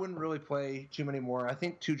 I wouldn't really play too many more. I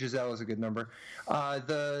think 2 Gisela is a good number.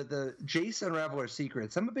 The Jace Unraveler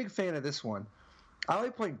Secrets. I'm a big fan of this one. I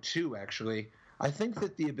like playing 2 actually. I think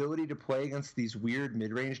that the ability to play against these weird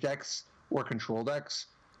mid-range decks or control decks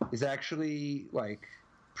is actually like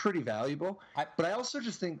pretty valuable. But I also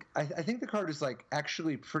just think I think the card is like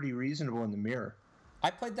actually pretty reasonable in the mirror. I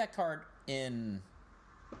played that card in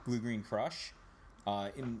Blue Green Crush.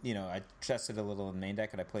 I tested a little in main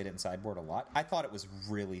deck, and I played it in sideboard a lot. I thought it was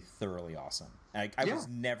really thoroughly awesome. I was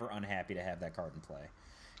never unhappy to have that card in play.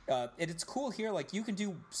 And it's cool here. Like you can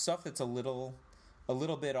do stuff that's a little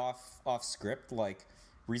bit off script, like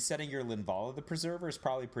resetting your Linvala the Preserver is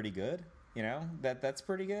probably pretty good. You know, that's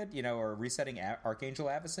pretty good. You know, or resetting Archangel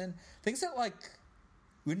Avacyn, things that like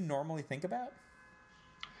we wouldn't normally think about.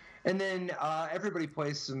 And then everybody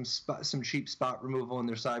plays some cheap spot removal in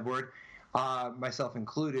their sideboard, myself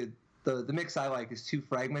included. The mix I like is 2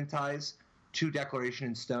 Fragmentize, 2 Declaration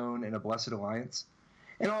in Stone, and a Blessed Alliance.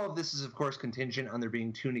 And all of this is, of course, contingent on there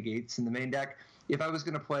being 2 Negates in the main deck. If I was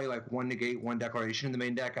going to play like 1 Negate, 1 Declaration in the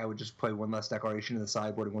main deck, I would just play 1 less Declaration in the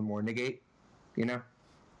sideboard and 1 more Negate, you know?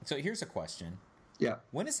 So here's a question. Yeah.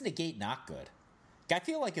 When is Negate not good? I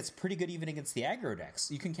feel like it's pretty good even against the aggro decks.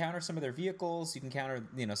 You can counter some of their vehicles. You can counter,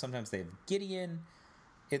 sometimes they have Gideon.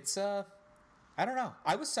 It's, I don't know.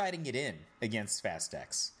 I was siding it in against fast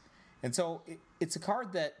decks. And so it's a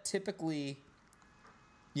card that typically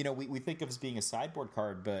we think of as being a sideboard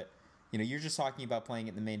card, but you're just talking about playing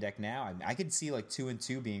it in the main deck now. I mean, I could see like 2 and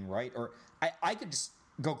 2 being right, or I could just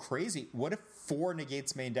go crazy. What if 4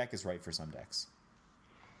 negates main deck is right for some decks?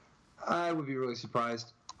 I would be really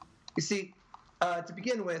surprised. You see, to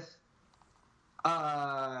begin with,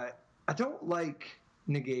 I don't like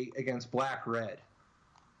negate against black-red.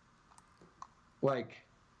 Like,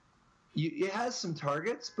 it has some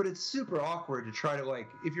targets, but it's super awkward to try to, like,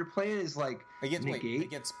 if your plan is, like, negate.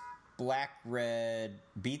 Against black-red,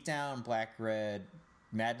 beatdown, black-red,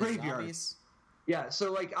 madness zombies? Yeah,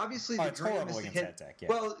 so, like, obviously the dream is to hit... That deck, yeah.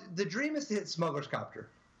 Well, the dream is to hit Smuggler's Copter.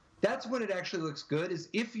 That's when it actually looks good, is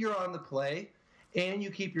if you're on the play and you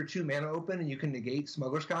keep your 2 mana open and you can negate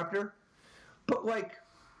Smuggler's Copter. But, like,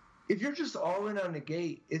 if you're just all in on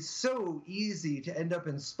negate, it's so easy to end up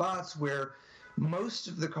in spots where most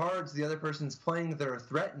of the cards the other person's playing that are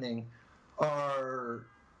threatening are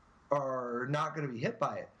not going to be hit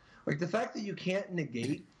by it. Like, the fact that you can't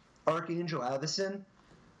negate Archangel Avacyn,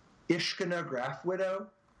 Ishkana Graph Widow,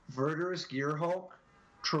 Verdurous Gearhulk,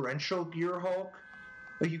 Torrential Gearhulk,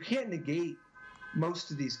 like, you can't negate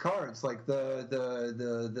most of these cards. Like the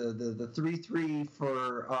 3/3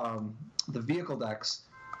 for the vehicle decks,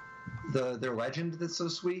 their legend that's so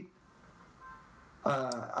sweet.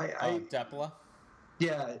 Depla.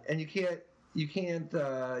 Yeah, and you can't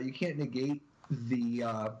negate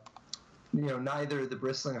the neither the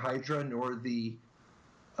Bristling Hydra nor the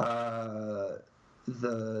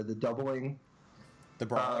doubling the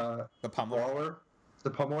Brawler, the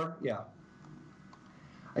Pummeler. Yeah,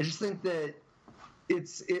 I just think that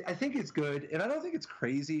I think it's good, and I don't think it's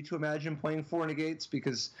crazy to imagine playing 4 negates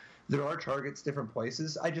because there are targets different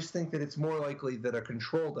places. I just think that it's more likely that a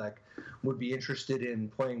control deck would be interested in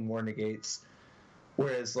playing more negates.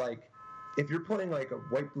 Whereas, like, if you're playing like a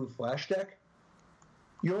white-blue flash deck,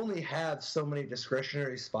 you only have so many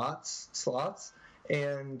discretionary slots,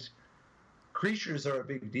 and creatures are a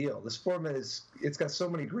big deal. This format it's got so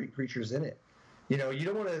many great creatures in it. You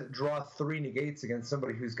don't want to draw 3 negates against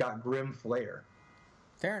somebody who's got Grim Flayer.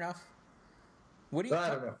 Fair enough. What do you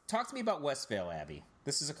talk to me about Westvale Abbey?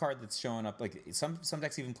 This is a card that's showing up. Like some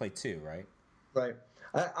decks even play 2, right? Right.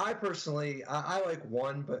 I personally I like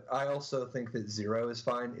 1, but I also think that 0 is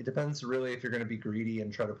fine. It depends really if you're going to be greedy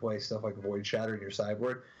and try to play stuff like Void Shatter in your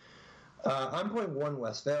sideboard. I'm playing 1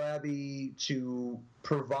 Westvale Abbey to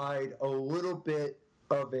provide a little bit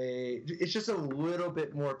of it's just a little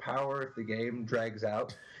bit more power if the game drags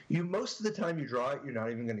out. Most of the time you draw it, you're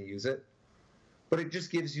not even going to use it, but it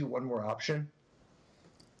just gives you one more option.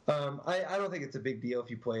 I don't think it's a big deal if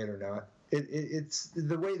you play it or not. It's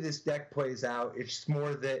the way this deck plays out. It's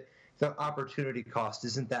more that the opportunity cost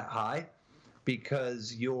isn't that high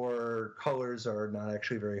because your colors are not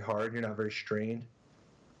actually very hard. You're not very strained.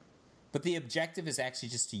 But the objective is actually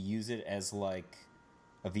just to use it as like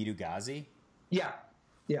a Vitu-Ghazi? Yeah,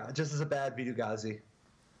 just as a bad Vitu-Ghazi.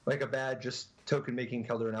 Like a bad just token-making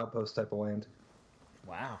Keldar Outpost type of land.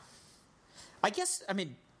 Wow.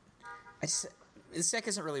 This deck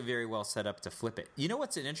isn't really very well set up to flip it. You know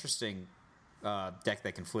what's an interesting deck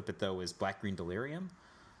that can flip it, though, is Black-Green Delirium?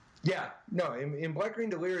 Yeah, no, in Black-Green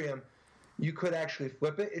Delirium, you could actually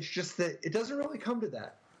flip it. It's just that it doesn't really come to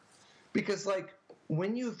that. Because, like,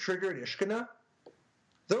 when you've triggered Ishkana,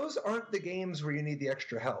 those aren't the games where you need the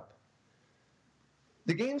extra help.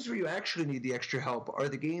 The games where you actually need the extra help are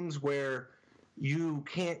the games where you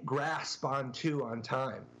can't grasp on 2 on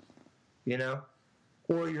time,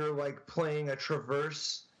 Or you're, like, playing a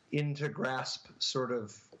traverse into grasp sort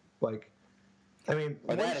of, like...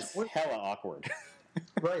 that is hella awkward.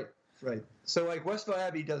 Right. So, like, Westvale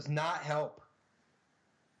Abbey does not help.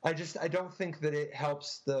 I don't think that it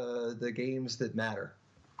helps the games that matter.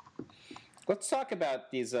 Let's talk about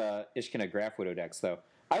these Ishkana Graph Widow decks, though.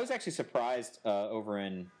 I was actually surprised over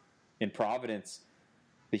in Providence,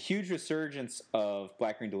 the huge resurgence of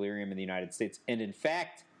Black-Green Delirium in the United States, and in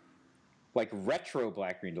fact... like retro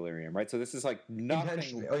Black-Green Delirium, right? So this is like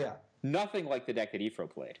nothing like the deck that Ephro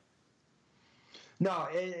played. No,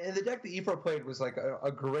 and the deck that Ephro played was like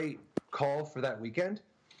a great call for that weekend.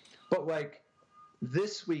 But like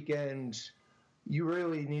this weekend, you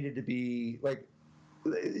really needed to be like,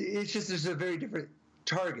 it's just there's a very different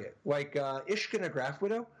target. Like Ishkana Graph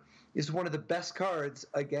Widow is one of the best cards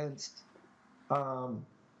against blue-white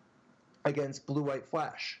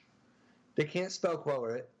flash. They can't spell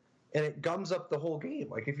queller it. And it gums up the whole game.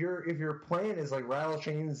 Like if your plan is like Rattle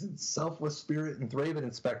Chains and Selfless Spirit and Thraben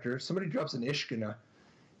Inspector, somebody drops an Ishkana,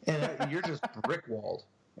 and you're just brick-walled.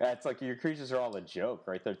 Yeah, it's like your creatures are all a joke,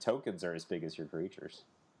 right? Their tokens are as big as your creatures.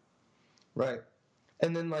 Right.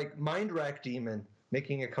 And then like Mind Rack Demon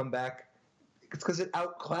making a comeback It's because it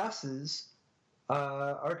outclasses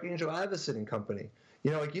Archangel Avacyn and company.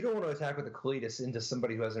 You don't want to attack with a Kalitas into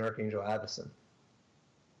somebody who has an Archangel Avacyn.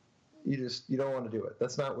 You don't want to do it.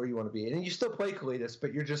 That's not where you want to be. And you still play Kalitas,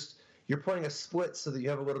 but you're playing a split so that you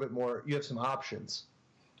have a little bit more. You have some options.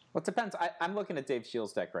 Well, it depends. I'm looking at Dave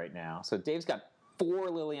Shields' deck right now. So Dave's got 4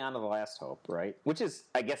 Liliana the Last Hope, right? Which is,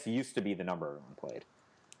 I guess, used to be the number everyone played.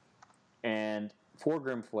 And 4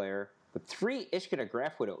 Grimflayer, but 3 Ishkana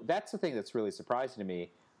Graph Widow. That's the thing that's really surprising to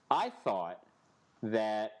me. I thought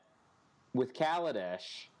that with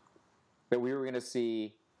Kaladesh, that we were going to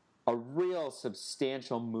see a real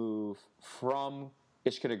substantial move from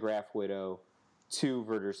Ishkana Graph Widow to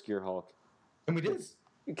Verdur's Gearhulk. And we did.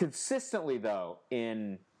 Consistently, though,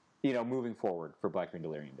 in moving forward for Black-Green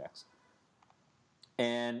Delirium decks.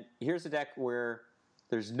 And here's a deck where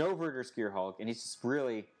there's no Verdur's Gearhulk, and he's just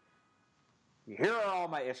really, here are all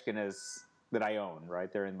my Ishkanas that I own,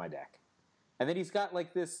 right? They're in my deck. And then he's got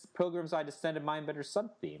like this Pilgrim's Eye Descended Mindbender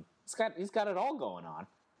sub-theme. He's got it all going on.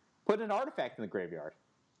 Put an artifact in the graveyard.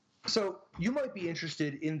 So you might be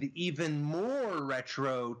interested in the even more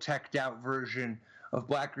retro, teched-out version of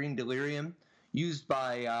Black-Green Delirium used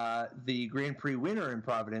by the Grand Prix winner in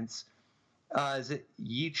Providence. Is it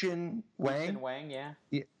Yichin Wang? Yichin Wang,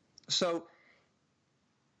 yeah. So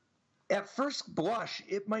at first blush,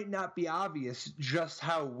 it might not be obvious just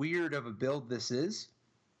how weird of a build this is.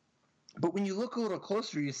 But when you look a little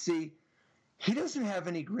closer, you see he doesn't have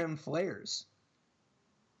any Grim Flayers.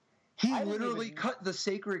 He literally cut the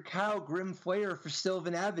Sacred Cow Grim Flayer for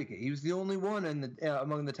Sylvan Advocate. He was the only one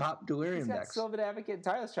among the top Delirium decks. He's got Sylvan Advocate and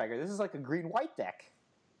Tireless Tracker. This is like a green-white deck.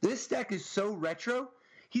 This deck is so retro.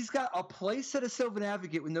 He's got a playset of Sylvan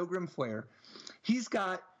Advocate with no Grim Flayer. He's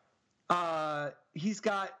got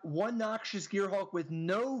one Noxious Gearhulk with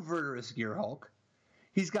no Verdurous Gearhulk.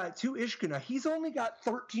 He's got 2 Ishkana. He's only got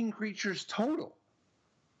 13 creatures total.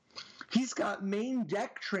 He's got main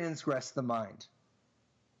deck Transgress the Mind.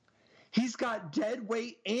 He's got Dead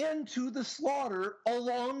Weight and To the Slaughter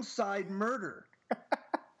alongside Murder.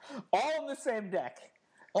 All in the same deck.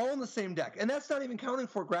 All in the same deck. And that's not even counting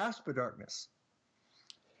for Grasp of Darkness.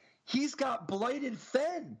 He's got Blighted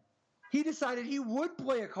Fen. He decided he would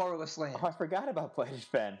play a colorless land. Oh, I forgot about Blighted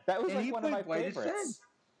Fen. That was like one of my favorites. Fen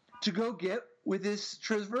to go get with his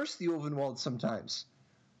Traverse the Ulvenwald sometimes.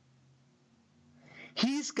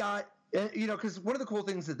 He's got, because one of the cool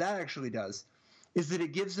things that actually does is that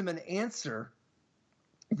it gives him an answer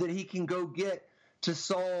that he can go get to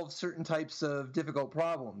solve certain types of difficult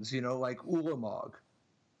problems, like Ulamog.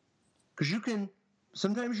 Because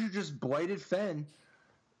sometimes you just Blighted Fen,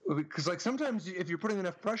 because sometimes if you're putting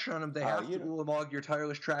enough pressure on him, they have to Ulamog your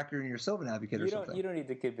Tireless Tracker and your Sylvan Advocate or something. You don't need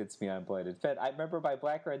to convince me on Blighted Fen. I remember my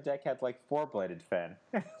Black-Red deck had 4 Blighted Fen.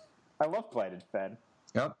 I love Blighted Fen.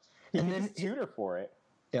 Yep. And then tutor for it.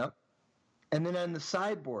 Yep. And then on the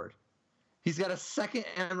sideboard, he's got a second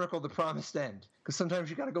Emrakul, the Promised End, because sometimes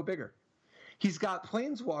you got to go bigger. He's got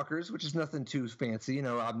Planeswalkers, which is nothing too fancy,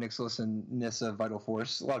 Ob Nixilis and Nissa, Vital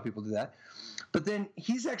Force. A lot of people do that. But then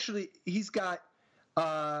he's got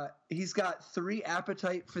 3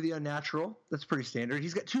 Appetite for the Unnatural. That's pretty standard.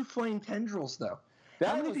 He's got 2 Flame Tendrils, though.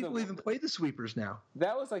 How many people even play the Sweepers now?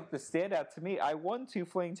 That was the standout to me. I won 2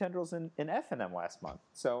 Flame Tendrils in F&M last month.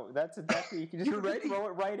 So that's a deck that you can just throw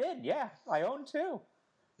it right in. Yeah, I own 2.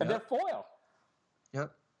 And they're foil.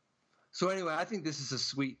 Yep. So anyway, I think this is a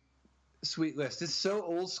sweet list. It's so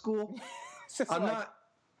old school.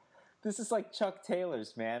 This is like Chuck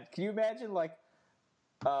Taylor's, man. Can you imagine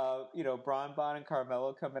Bronbon and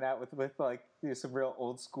Carmelo coming out with some real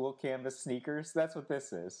old school canvas sneakers? That's what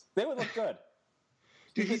this is. They would look good.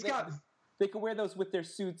 Dude, they could wear those with their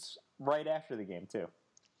suits right after the game too.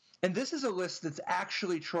 And this is a list that's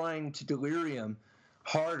actually trying to Delirium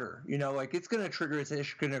harder. It's going to trigger its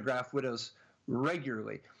Ishkana Graph Widows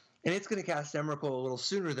regularly. And it's going to cast Emrakul a little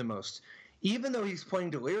sooner than most. Even though he's playing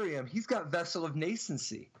Delirium, he's got Vessel of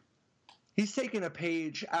Nascency. He's taken a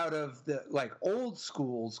page out of the old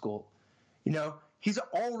school. He's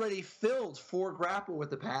already filled 4 Grapple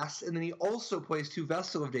with the past, and then he also plays 2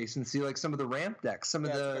 Vessel of Nascency, like some of the ramp decks, some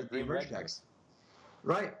of the emerge decks.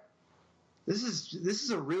 Right. This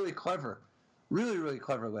is a really clever, really, really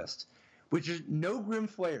clever list. Which is no Grim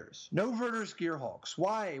Flayers, no Verdur's Gearhulks.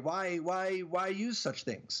 Why use such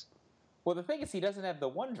things? Well, the thing is, he doesn't have the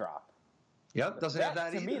 1-drop. Yep, doesn't have that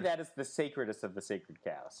either. To me, that is the sacredest of the sacred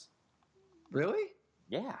cows. Really?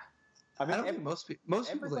 Yeah. I don't think most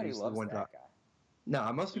people use the 1-drop.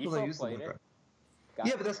 No, most people don't use the 1-drop.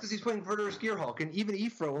 Yeah, but that's because he's playing Verdur's Gearhulk, and even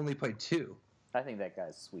Ifro only played 2. I think that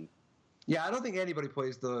guy's sweet. Yeah, I don't think anybody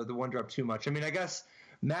plays the 1-drop too much. I mean, I guess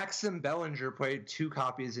Maxim Bellinger played 2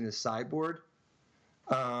 copies in his sideboard,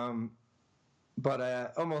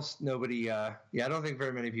 But almost nobody. I don't think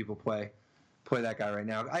very many people play that guy right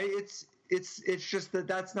now. It's just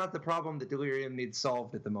that's not the problem that Delirium needs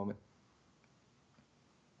solved at the moment.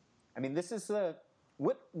 I mean, this is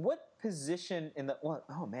what position in the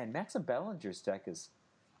oh man, Maxim Bellinger's deck it's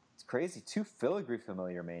crazy. 2 Filigree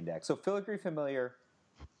Familiar main deck. So Filigree Familiar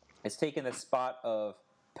is taking the spot of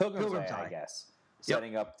Pilgrim's Eye, I guess,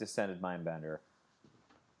 setting up Descended Mindbender.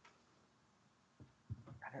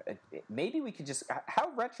 Maybe we could just...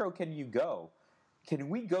 How retro can you go? Can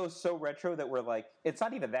we go so retro that we're like... It's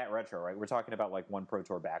not even that retro, right? We're talking about like 1 Pro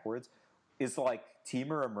Tour backwards. Is like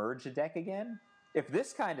Temur Emerge a deck again? If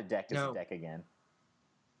this kind of deck is a deck again.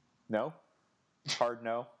 No? Hard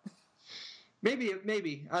no?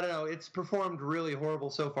 Maybe. I don't know. It's performed really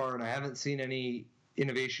horrible so far, and I haven't seen any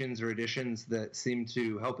innovations or additions that seem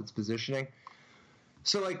to help its positioning.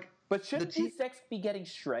 So, like... But shouldn't these decks be getting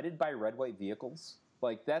shredded by red-white vehicles?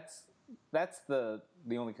 Like, that's the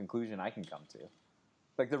only conclusion I can come to.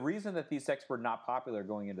 Like, the reason that these decks were not popular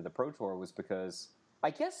going into the Pro Tour was because,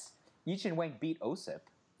 I guess, Yichin Wang beat Osip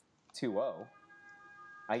 2-0.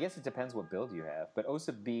 I guess it depends what build you have, but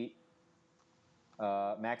Osip beat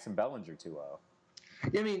Maxim Bellinger 2-0.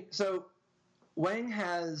 Yeah, I mean, so Wang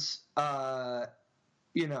has, 8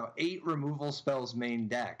 removal spells main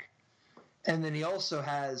deck. And then he also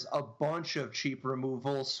has a bunch of cheap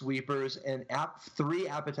removal sweepers and 3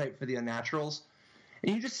 Appetite for the Unnaturals.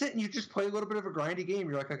 And you just sit and you just play a little bit of a grindy game.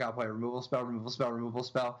 You're like, I gotta play a removal spell, removal spell, removal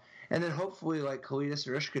spell. And then hopefully, like, Kalidas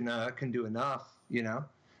or Ishkan can do enough,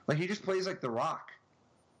 Like, he just plays like The Rock.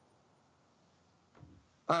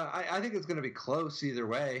 I think it's going to be close either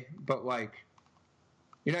way, but, like,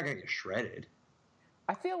 you're not going to get shredded.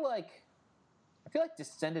 I feel like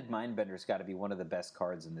Descended Mindbender's got to be one of the best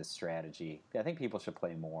cards in this strategy. I think people should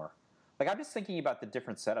play more. Like, I'm just thinking about the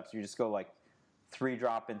different setups. You just go, like,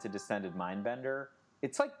 3-drop into Descended Mindbender.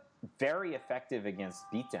 It's, like, very effective against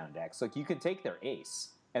beatdown decks. Like, you can take their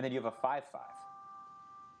ace, and then you have a 5/5.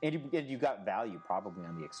 And you got value probably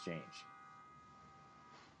on the exchange.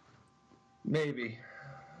 Maybe.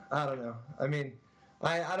 I don't know. I mean,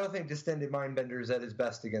 I don't think Descended Mindbender is at his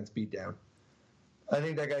best against beatdown. I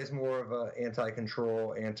think that guy's more of a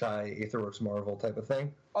anti-control, anti-Aetherworks Marvel type of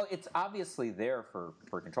thing. Oh, it's obviously there for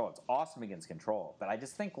control. It's awesome against control. But I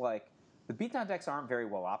just think, like, the beatdown decks aren't very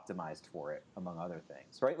well optimized for it, among other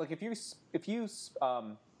things, right? Like, if you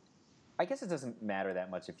I guess it doesn't matter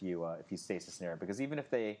that much if you stasis snare, because even if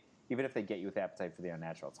they get you with Appetite for the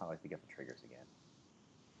Unnatural, it's not like they get the triggers again.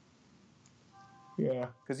 Yeah.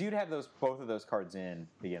 Because you'd have both of those cards in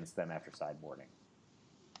against them after sideboarding,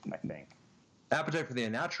 I think. Appetite for the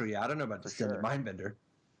Unnatural, yeah. I don't know about Descended Mindbender.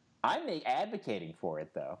 I'm advocating for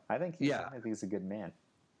it, though. I think he's a good man.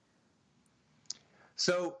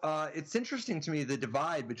 So it's interesting to me the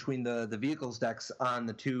divide between the vehicles decks on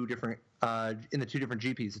the 2 different in the 2 different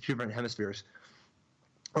GPs, the 2 different hemispheres.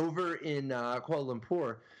 Over in Kuala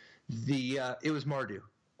Lumpur, it was Mardu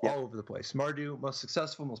all over the place. Mardu, most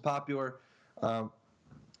successful, most popular,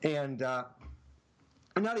 and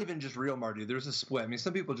not even just real Mardu. There was a split. I mean,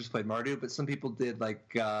 some people just played Mardu, but some people did like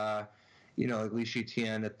like Li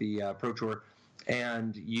Shitian at the Pro Tour,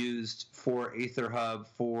 and used 4 Aether Hub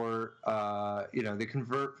for they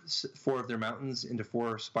convert 4 of their mountains into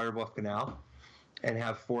 4 Spire Bluff Canal, and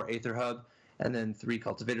have 4 Aether Hub, and then 3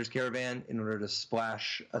 Cultivator's Caravan in order to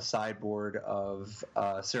splash a sideboard of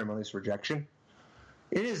Ceremonious Rejection.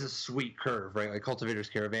 It is a sweet curve, right? Like Cultivator's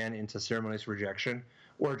Caravan into Ceremonious Rejection,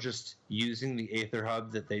 or just using the Aether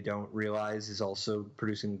Hub that they don't realize is also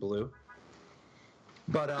producing blue.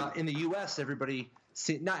 But in the U.S.,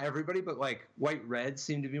 not everybody, but like white-red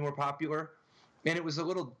seemed to be more popular. And it was a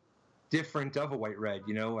little different of a white-red,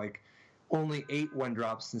 like only 8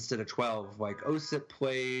 1-drops instead of 12. Like Osip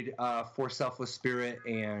played 4 Selfless Spirit,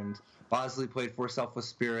 and Bosley played 4 Selfless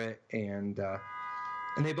Spirit, and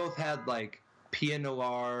they both had like Pia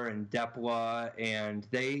Noir and Depla, and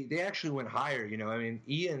they actually went higher. I mean,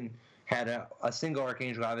 Ian had a single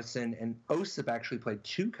Archangel Avacyn, and Osip actually played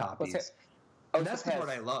 2 copies. And that's the part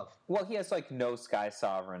I love. Well, he has like no Sky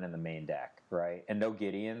Sovereign in the main deck, right? And no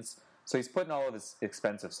Gideons. So he's putting all of his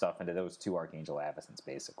expensive stuff into those 2 Archangel Avacyns,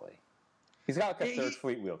 basically. He's got like a 3rd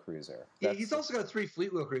Fleet Wheel Cruiser. Yeah, he's also got 3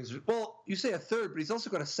 Fleet Wheel Cruisers. Well, you say a 3rd, but he's also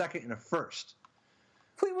got a 2nd and a 1st.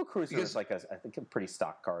 Fleet Wheel Cruiser is like I think a pretty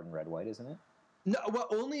stock card in red-white, isn't it? No, well,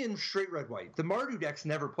 only in straight red-white. The Mardu decks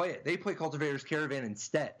never play it. They play Cultivator's Caravan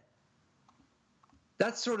instead.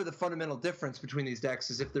 That's sort of the fundamental difference between these decks,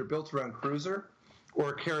 is if they're built around Cruiser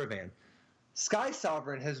or Caravan. Sky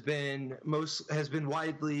Sovereign has been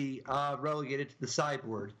widely relegated to the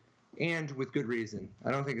sideboard and with good reason.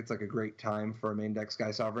 I don't think it's like a great time for a main deck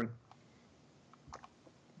Sky Sovereign.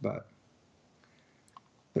 But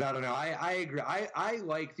I don't know. I agree. I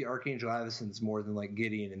like the Archangel Avacons more than like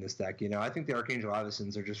Gideon in this deck. I think the Archangel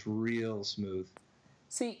Avacons are just real smooth.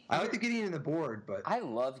 See, I like the Gideon in the board, but I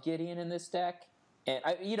love Gideon in this deck, and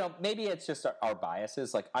maybe it's just our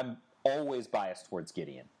biases. Like I'm always biased towards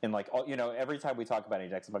Gideon, and like every time we talk about any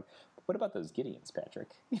decks, I'm like, what about those Gideons, Patrick?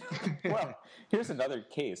 Well, here's another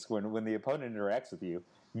case when the opponent interacts with you,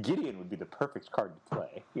 Gideon would be the perfect card to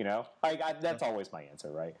play. That's always my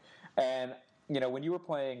answer, right? And when you were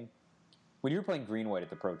playing green-white at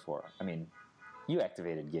the Pro Tour, I mean, you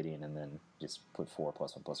activated Gideon and then just put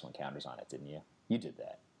 4+1/+1 counters on it, didn't you? You did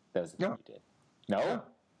that. That was the thing you did. No?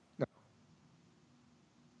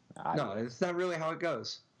 No, it's not really how it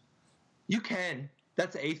goes. You can.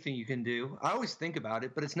 That's a thing you can do. I always think about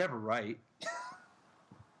it, but it's never right.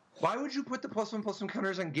 Why would you put the +1/+1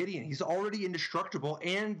 counters on Gideon? He's already indestructible,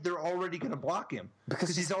 and they're already going to block him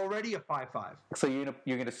because he's already a 5/5. So you're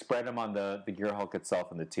going to spread him on the Gear Hulk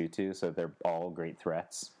itself and the 2/2, so they're all great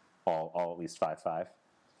threats, all at least 5/5.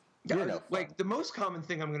 Yeah, like the most common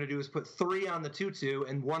thing I'm going to do is put 3 on the 2/2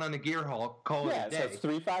 and 1 on the Gear Hulk. Call it a day. So it's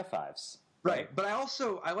 3 5/5s. Right, but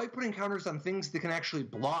I like putting counters on things that can actually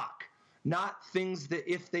block, not things that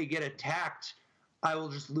if they get attacked, I will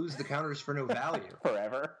just lose the counters for no value.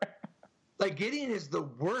 Forever. Like, Gideon is the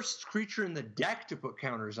worst creature in the deck to put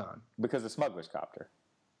counters on. Because of Smuggler's Copter.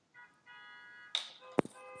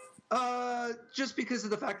 Just because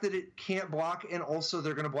of the fact that it can't block, and also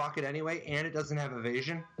they're going to block it anyway, and it doesn't have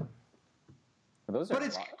evasion. But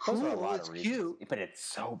it's cool. It's cute. But it's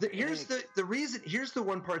so big. Here's the reason. Here's the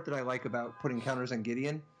one part that I like about putting counters on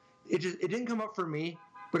Gideon. It didn't come up for me,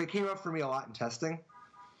 but it came up for me a lot in testing.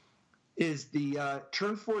 Is the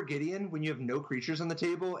turn 4 Gideon when you have no creatures on the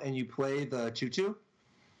table and you play the 2/2?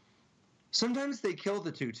 Sometimes they kill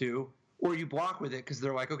the 2/2, or you block with it because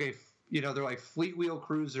they're like, okay, they're like Fleet Wheel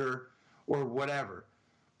Cruiser or whatever.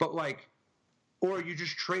 But or you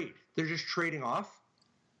just trade. They're just trading off.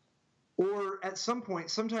 Or at some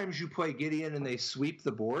point, sometimes you play Gideon and they sweep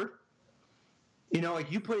the board.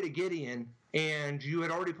 Like you played a Gideon and you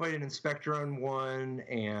had already played an Inspector on 1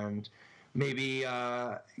 and maybe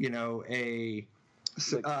a the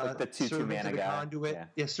 2/2 mana guy. Conduit.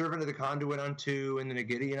 Yeah, Servant of the Conduit on 2, and then a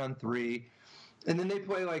Gideon on 3. And then they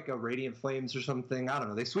play like a Radiant Flames or something. I don't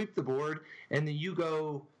know. They sweep the board, and then you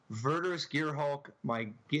go Verdurous Gear Hulk,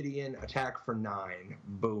 my Gideon, attack for 9.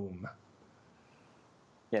 Boom.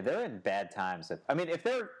 Yeah, they're in bad times. If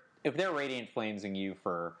they're Radiant Flamesing you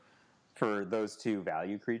for those 2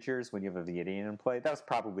 value creatures when you have a Gideon in play, that was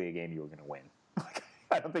probably a game you were going to win.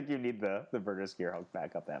 I don't think you need the Verdurous Gear Hulk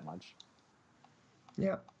back up that much.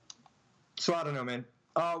 Yeah. So I don't know, man.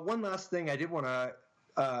 One last thing I did want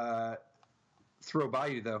to throw by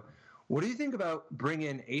you, though. What do you think about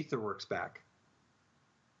bringing Aetherworks back?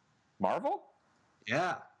 Marvel?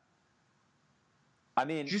 Yeah.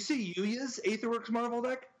 Did you see Yuya's Aetherworks Marvel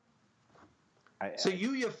deck?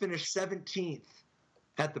 Yuya finished 17th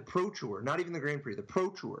at the Pro Tour, not even the Grand Prix, the Pro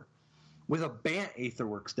Tour, with a Bant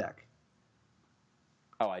Aetherworks deck.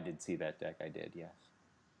 Oh, I did see that deck. I did, yes.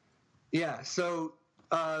 Yeah, so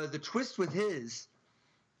the twist with his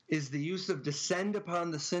is the use of Descend Upon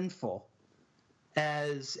the Sinful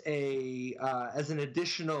as an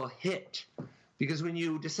additional hit. Because when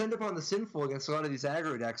you Descend Upon the Sinful against a lot of these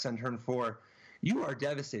aggro decks on turn 4, you are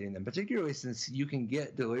devastating them, particularly since you can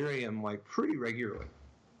get Delirium pretty regularly.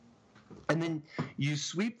 And then you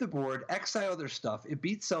sweep the board, exile their stuff. It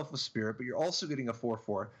beats Selfless Spirit, but you're also getting a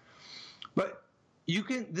 4/4. But you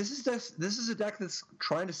can. This is a deck that's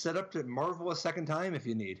trying to set up to Marvel a second time if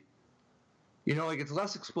you need. It's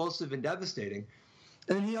less explosive and devastating.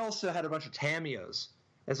 And then he also had a bunch of Tamios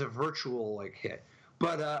as a virtual hit.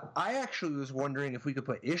 But I actually was wondering if we could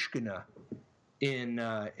put Ishkana in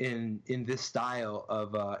this style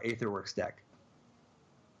of Aetherworks deck.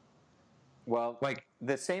 Well,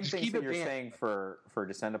 the same things that you're saying for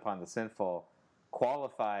Descend Upon the Sinful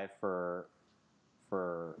qualify for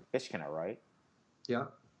Ishkana, right? Yeah.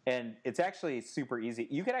 And it's actually super easy.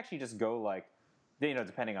 You could actually just go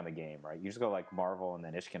depending on the game, right? You just go Marvel and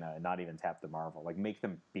then Ishkana and not even tap the Marvel. Make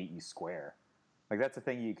them beat you square. That's a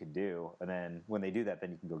thing you could do. And then when they do that,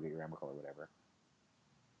 then you can go get your Emrakul or whatever.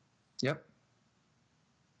 Yep.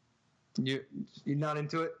 You're not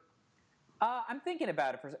into it? I'm thinking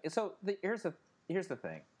about it so here's the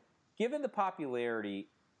thing. Given the popularity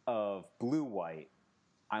of blue-white,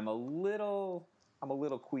 I'm a little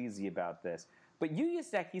queasy about this. But Yuya's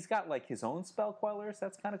deck, he's got his own spell quellers.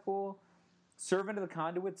 That's kind of cool. Servant of the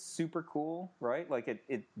Conduit's super cool, right?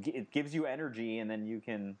 It gives you energy, and then you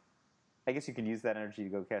can I guess you can use that energy to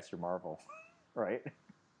go cast your Marvel, right?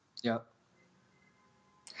 Yep.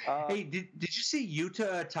 Hey, did you see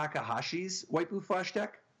Yuta Takahashi's White Blue Flash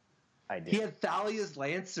deck? I did. He had Thalia's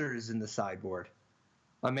Lancers in the sideboard.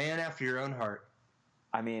 A man after your own heart.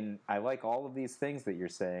 I mean, I like all of these things that you're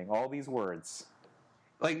saying, all these words.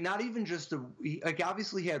 Like, not even just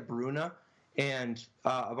obviously he had Bruna and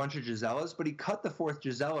a bunch of Gisellas, but he cut the fourth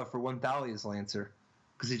Gisella for one Thalia's Lancer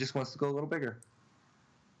because he just wants to go a little bigger.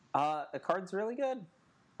 The card's really good.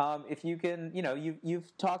 If you can,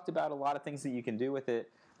 you've talked about a lot of things that you can do with it.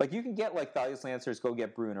 Like, you can get, like, Thalia's Lancers, go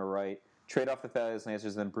get Bruna, right? Trade off the Thalia's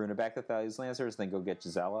Lancers, then Bruna back to Thalia's Lancers, then go get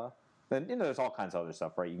Gisella. Then, there's all kinds of other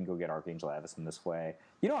stuff, right? You can go get Archangel Avacyn this way.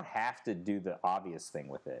 You don't have to do the obvious thing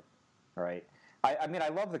with it, right? I mean, I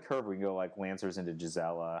love the curve where you go, like, Lancers into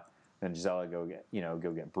Gisella, then Gisella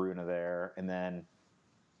go get Bruna there, and then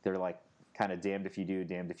they're, like, kind of damned if you do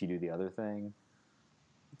the other thing.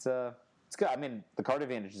 It's good. I mean, the card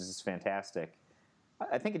advantages is fantastic.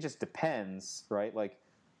 I think it just depends, right? Like,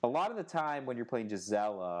 a lot of the time when you're playing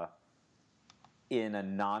Gisella in a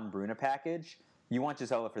non-Bruna package, you want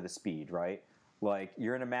Gisella for the speed, right? Like,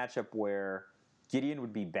 you're in a matchup where Gideon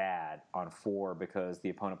would be bad on 4 because the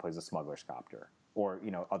opponent plays a Smuggler's Copter or,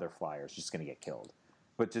 other flyers just going to get killed.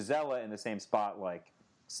 But Gisella in the same spot, like,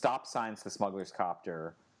 stop signs the Smuggler's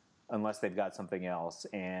Copter unless they've got something else,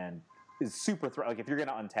 and is super like, if you're going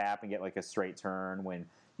to untap and get, like, a straight turn when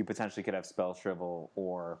you potentially could have Spell Shrivel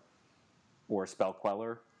or Spell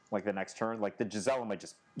Queller, like, the next turn, like, the Gisella might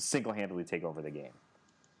just single-handedly take over the game.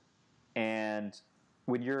 And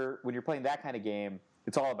when you're playing that kind of game,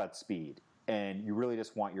 it's all about speed, and you really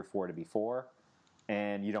just want your 4 to be 4,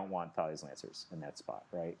 and you don't want Thalia's Lancers in that spot,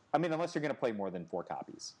 right? I mean, unless you're going to play more than 4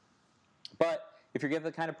 copies. But if you're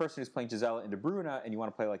the kind of person who's playing Gisella into Bruna and you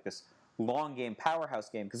want to play, like, this long game powerhouse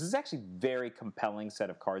game, because this is actually a very compelling set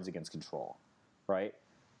of cards against control, right?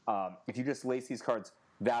 If you just lace these cards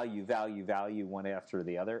value one after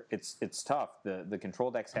the other, it's tough. The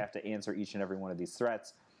control decks have to answer each and every one of these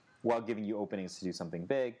threats while giving you openings to do something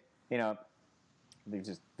big. They're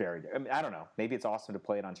just very... I mean, I don't know. Maybe it's awesome to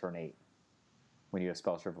play it on turn 8 when you have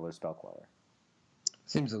Spell Shrivel or Spell Queller.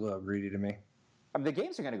 Seems a little greedy to me. I mean, the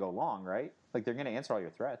games are going to go long, right? Like, they're going to answer all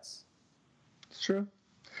your threats. It's true.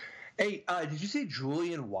 Hey, did you see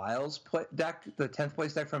Julian Wiles' deck, the 10th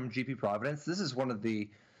place deck from GP Providence? This is one of the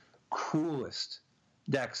coolest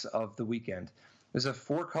decks of the weekend. There's a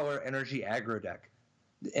 4-color energy aggro deck.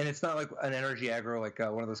 And it's not like an energy aggro, like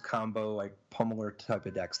one of those combo, like, pummeler type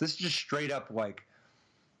of decks. This is just straight up, like,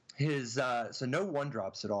 his, so no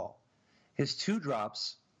 1-drops at all. His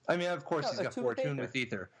 2-drops, I mean, of course, he's got Fortune with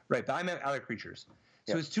Ether. Right, but I meant other creatures.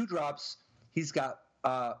 So his 2-drops, he's got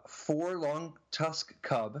 4 Long Tusk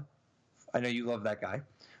Cub. I know you love that guy.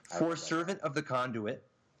 4 Servant of the Conduit.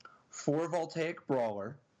 4 Voltaic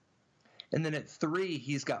Brawler. And then at 3,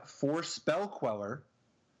 he's got 4 Spell Queller.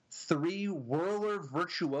 3 Whirler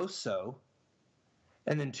Virtuoso,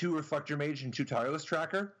 and then 2 Reflector Mage and 2 Tireless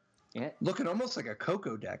Tracker. Yeah. Looking almost like a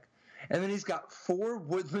Coco deck. And then he's got 4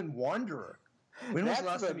 Woodland Wanderer. When was the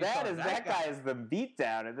last time you saw that guy is the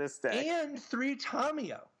beatdown in this deck. And 3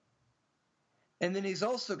 Tamio. And then he's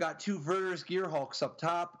also got 2 Verter's Gearhulks up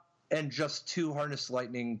top and just 2 Harness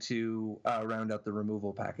Lightning to round out the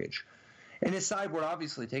removal package. And his sideboard,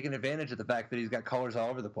 obviously, taking advantage of the fact that he's got colors all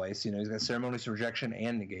over the place. He's got Ceremonious Rejection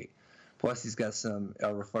and Negate. Plus, he's got some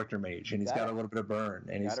Reflector Mage, and he's got a little bit of Burn.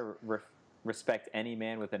 And he's got to respect any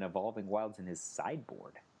man with an Evolving Wilds in his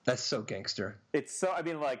sideboard. That's so gangster. It's so, I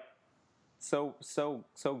mean, like, so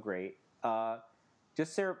great.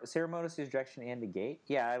 Just Ceremonious Rejection and Negate.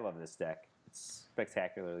 Yeah, I love this deck. It's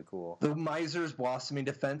spectacularly cool. The Miser's Blossoming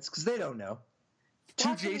Defense, because they don't know. 2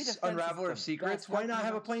 Jace Unraveler of Secrets. Why not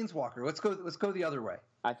have a Planeswalker? Let's go the other way.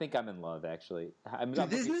 I think I'm in love, actually.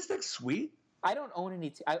 Dude, isn't this deck sweet? I don't own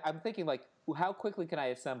any... I'm thinking, like, how quickly can I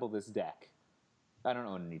assemble this deck? I don't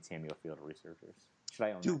own any Tamio Field Researchers. Should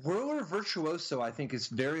I own Dude, Whirler Virtuoso, I think, is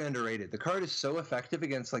very underrated. The card is so effective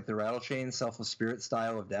against, like, the Rattlechain, Selfless Spirit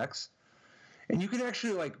style of decks. And you can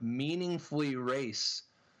actually, like, meaningfully race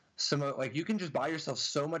some... Like, you can just buy yourself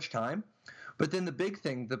so much time. But then the big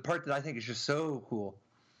thing, the part that I think is just so cool,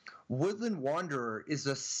 Woodland Wanderer is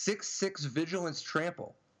a 6/6 Vigilance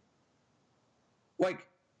Trample. Like,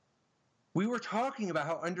 we were talking about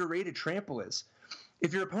how underrated Trample is.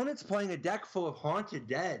 If your opponent's playing a deck full of Haunted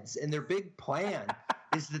Deads and their big plan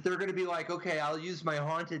is that they're going to be like, okay, I'll use my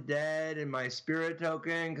Haunted Dead and my Spirit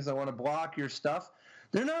Token because I want to block your stuff,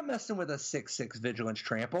 they're not messing with a 6/6 Vigilance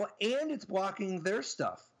Trample, and it's blocking their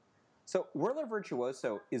stuff. So Whirler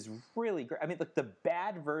Virtuoso is really great. I mean, like, the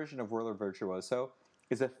bad version of Whirler Virtuoso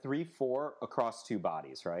is a 3/4 across 2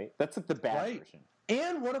 bodies, right? That's like the bad version.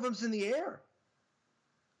 And one of them's in the air.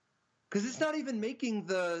 Because it's not even making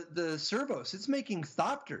the servos. It's making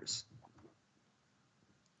thopters.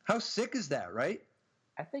 How sick is that, right?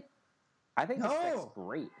 I think this deck's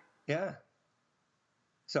great. Yeah.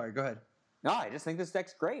 Sorry, go ahead. No, I just think this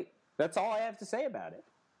deck's great. That's all I have to say about it.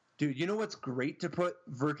 Dude, you know what's great to put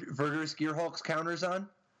Verdurous Gearhulk's counters on?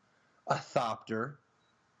 A Thopter.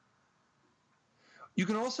 You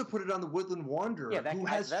can also put it on the Woodland Wanderer, who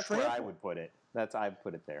has that's trample. where I would put it. I'd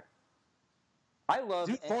put it there. I love...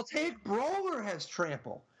 Dude, Voltaic Brawler has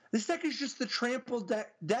trample. This deck is just the trample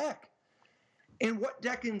deck. And what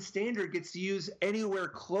deck in Standard gets to use anywhere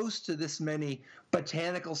close to this many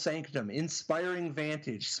Botanical Sanctum, Inspiring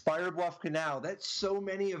Vantage, Spire Bluff Canal? That's so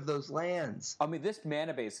many of those lands. I mean, this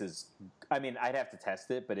mana base is... I mean, I'd have to test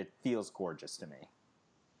it, but it feels gorgeous to me.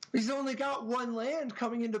 He's only got one land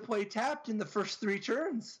coming into play tapped in the first 3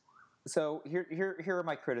 turns. So here are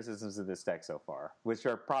my criticisms of this deck so far, which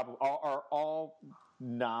are probably are all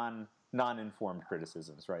non-informed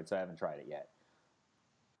criticisms, right? So I haven't tried it yet.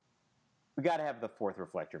 We got to have the 4th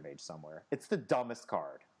Reflector Mage somewhere. It's the dumbest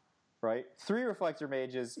card, right? 3 Reflector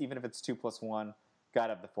Mages, even if it's 2+1, got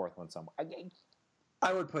to have the 4th one somewhere.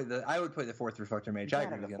 I would play the 4th Reflector Mage. I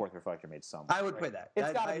agree with the you. 4th Reflector Mage somewhere. I would play that.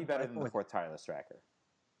 It's got to be better than the 4th Tireless Tracker.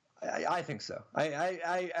 I think so.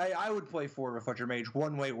 I would play 4 Reflector Mage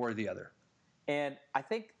one way or the other. And I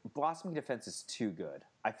think Blossoming Defense is too good.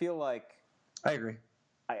 I feel like... I agree.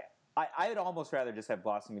 I'd almost rather just have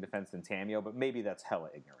Blossoming Defense than Tamiyo, but maybe that's hella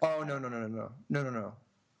ignorant. Oh,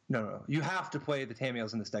 no. You have to play the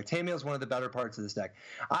Tamiyos in this deck. Tamiyo is one of the better parts of this deck.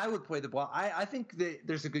 I would play the... I think that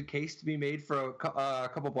there's a good case to be made for a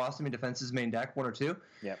couple Blossoming Defenses main deck, 1 or 2.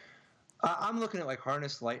 Yep. I'm looking at like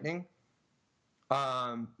Harness Lightning.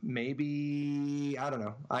 Maybe, I don't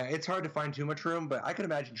know. It's hard to find too much room, but I can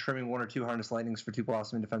imagine trimming 1 or 2 Harness Lightnings for 2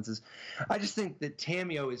 Blossoming Defenses. I just think that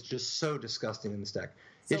Tamiyo is just so disgusting in this deck.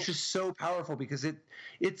 It's just so powerful because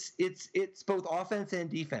it's both offense and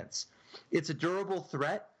defense. It's a durable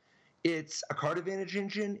threat. It's a card advantage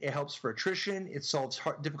engine. It helps for attrition. It solves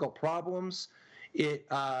difficult problems.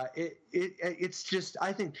 It's just,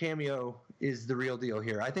 I think Tamiyo is the real deal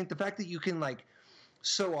here. I think the fact that you can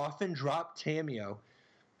so often drop Tamiyo,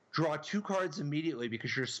 draw 2 cards immediately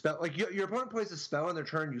because your your opponent plays a spell on their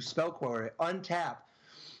turn, you spell core it, untap,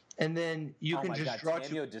 and then you can just draw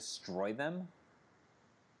Tamiyo destroy them?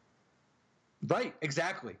 Right,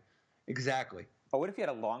 exactly. Oh, what if you had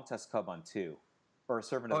a Long Tusk Cub on 2? Or a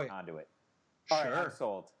Servant of the Conduit? Sure. All right, I'm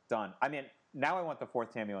sold. Done. I mean, now I want the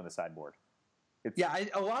 4th Tamiyo on the sideboard.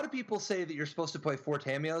 A lot of people say that you're supposed to play 4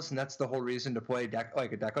 Tamiyos, and that's the whole reason to play a deck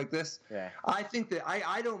like this. Yeah. I think that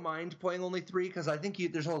I don't mind playing only 3 because I think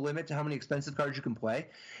there's no limit to how many expensive cards you can play,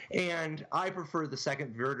 and I prefer the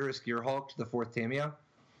 2nd Verdurous Gearhulk to the 4th Tamiyo.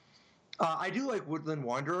 I do like Woodland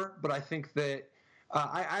Wanderer, but I think that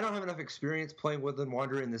I don't have enough experience playing Woodland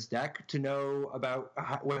Wanderer in this deck to know about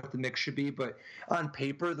what the mix should be, but on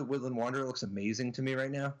paper, the Woodland Wanderer looks amazing to me right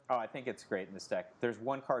now. Oh, I think it's great in this deck. There's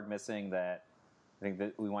one card missing that I think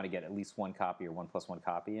that we want to get at least 1 copy or 1+1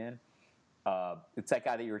 copy in. It's that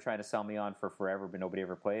guy that you were trying to sell me on for forever, but nobody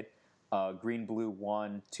ever played. Green, blue,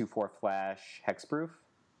 1, 2/4 flash, hexproof.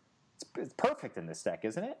 It's perfect in this deck,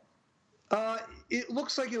 isn't it? It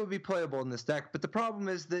looks like it would be playable in this deck, but the problem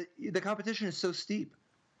is that the competition is so steep.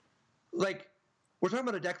 We're talking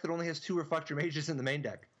about a deck that only has 2 Reflector Mages in the main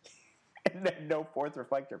deck. And then no 4th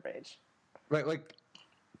Reflector Mage. Right,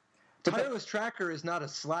 Tireless Tracker is not a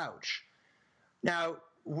slouch. Now,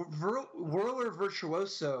 Whirler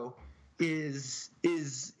Virtuoso is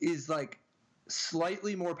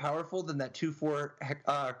slightly more powerful than that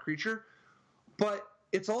 2/4 creature, but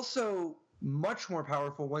it's also much more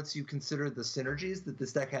powerful once you consider the synergies that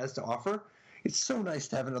this deck has to offer. It's so nice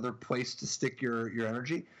to have another place to stick your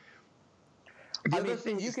energy. The other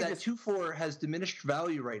thing is that 2/4 has diminished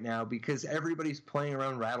value right now because everybody's playing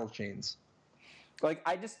around Rattle Chains.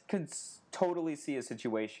 I just can totally see a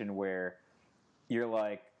situation where you're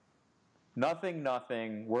nothing,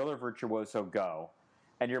 Whirler Virtuoso, go.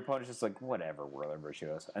 And your opponent's just whatever, Whirler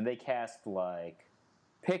Virtuoso. And they cast,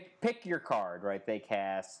 pick your card, right? They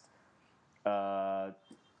cast,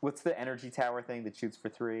 what's the energy tower thing that shoots for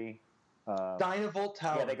 3? Dynavolt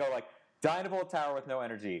Tower. Yeah, they go, Dynavolt Tower with no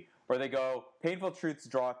energy. Or they go, Painful Truths,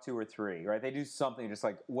 draw 2 or 3, right? They do something just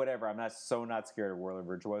whatever, I'm not scared of Whirler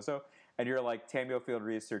Virtuoso. And you're Tamiyo Field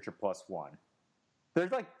Researcher +1. They're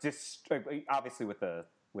just obviously with the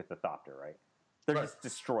Thopter, right? They're just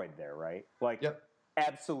destroyed there, right? Yep.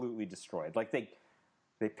 Absolutely destroyed.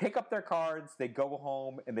 They pick up their cards, they go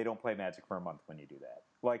home, and they don't play Magic for a month when you do that.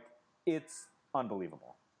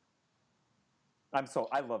 unbelievable.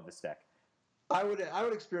 I love this deck. I would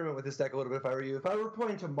experiment with this deck a little bit if I were you. If I were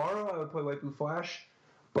playing tomorrow, I would play White Blue Flash,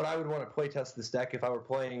 but I would want to play test this deck if I were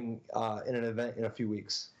playing in an event in a few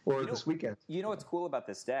weeks or this weekend. You know what's cool about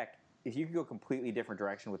this deck? If you could go a completely different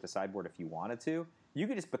direction with the sideboard if you wanted to, you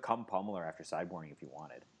could just become Pummeler after sideboarding if you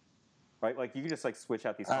wanted. Right? Like, you could just, like, switch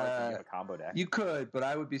out these cards and you have a combo deck. You could, but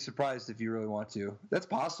I would be surprised if you really want to. That's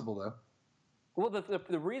possible, though. Well,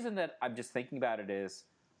 the reason that I'm just thinking about it is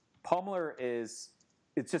Pummeler is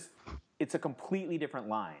 – it's a completely different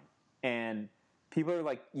line. And people are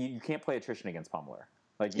like, you can't play attrition against Pummeler.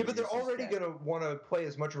 Like, yeah, but they're already going to want to play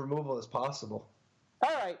as much removal as possible.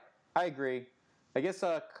 All right. I agree. I guess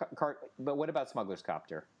but what about Smuggler's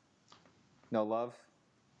Copter? No love?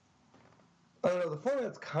 I don't know. The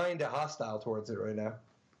format's kind of hostile towards it right now.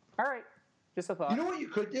 All right. Just a thought. You know what you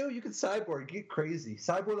could do? You could sideboard. Get crazy.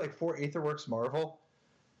 Sideboard like 4 Aetherworks Marvel,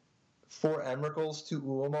 4 Emeralds, 2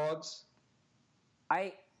 Ulamogs.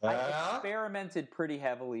 I experimented pretty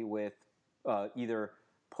heavily with either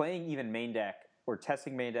playing even main deck or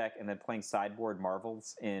testing main deck and then playing sideboard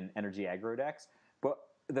Marvels in energy aggro decks. But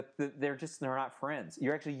they're not friends.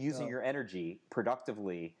 You're actually using your energy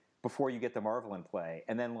productively before you get the Marvel in play.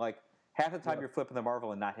 And then, like, half the time you're flipping the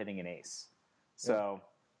Marvel and not hitting an ace. So,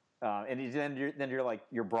 and then you're like,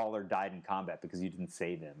 your brawler died in combat because you didn't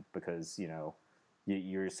save him because, you know,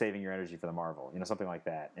 you're saving your energy for the Marvel, you know, something like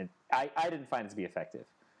that. And I didn't find it to be effective,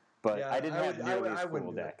 but I didn't have nearly as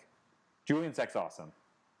cool deck. Julian's deck's awesome.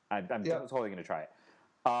 I'm totally going to try it.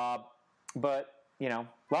 But, you know,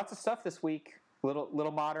 lots of stuff this week.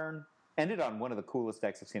 Little modern. Ended on one of the coolest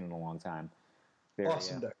decks I've seen in a long time.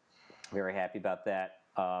 Awesome deck. Very happy about that.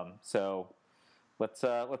 So let's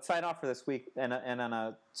sign off for this week, and on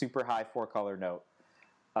a super high 4-color note.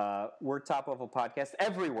 We're Top Level Podcast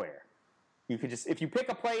everywhere. You can just, if you pick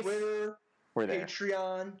a place, Twitter, we're there.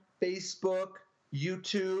 Patreon, Facebook,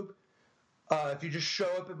 YouTube. If you just show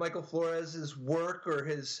up at Michael Flores' work or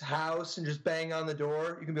his house and just bang on the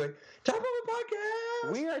door, you can be like, Top Level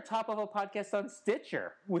Podcast! We are a Top Level Podcast on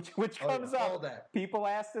Stitcher, which comes up. All that. People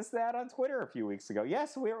asked us that on Twitter a few weeks ago.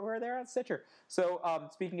 Yes, we're there on Stitcher. So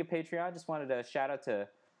speaking of Patreon, just wanted to shout out to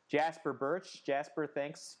Jasper Birch. Jasper,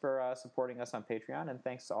 thanks for supporting us on Patreon, and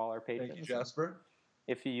thanks to all our patrons. Thank you, Jasper.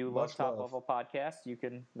 If you love Top Level Podcast, you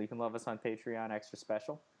can love us on Patreon, extra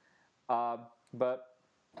special. But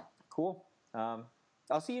cool.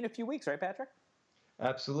 I'll see you in a few weeks, right, Patrick?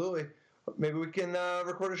 Absolutely. Maybe we can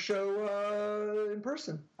record a show in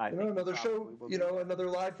person. Another show. Another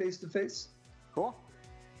live face-to-face. Cool.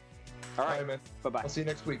 All right, man. Bye-bye. I'll see you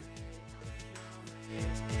next week.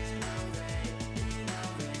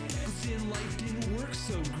 Life didn't work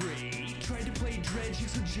so great. Tried to play dredge,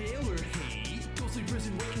 it's a jailer hate. Ghostly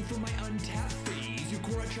prison waiting for my untapped phase. Your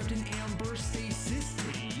core trapped in amber stasis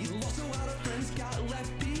state. Lost a lot of friends, got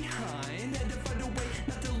left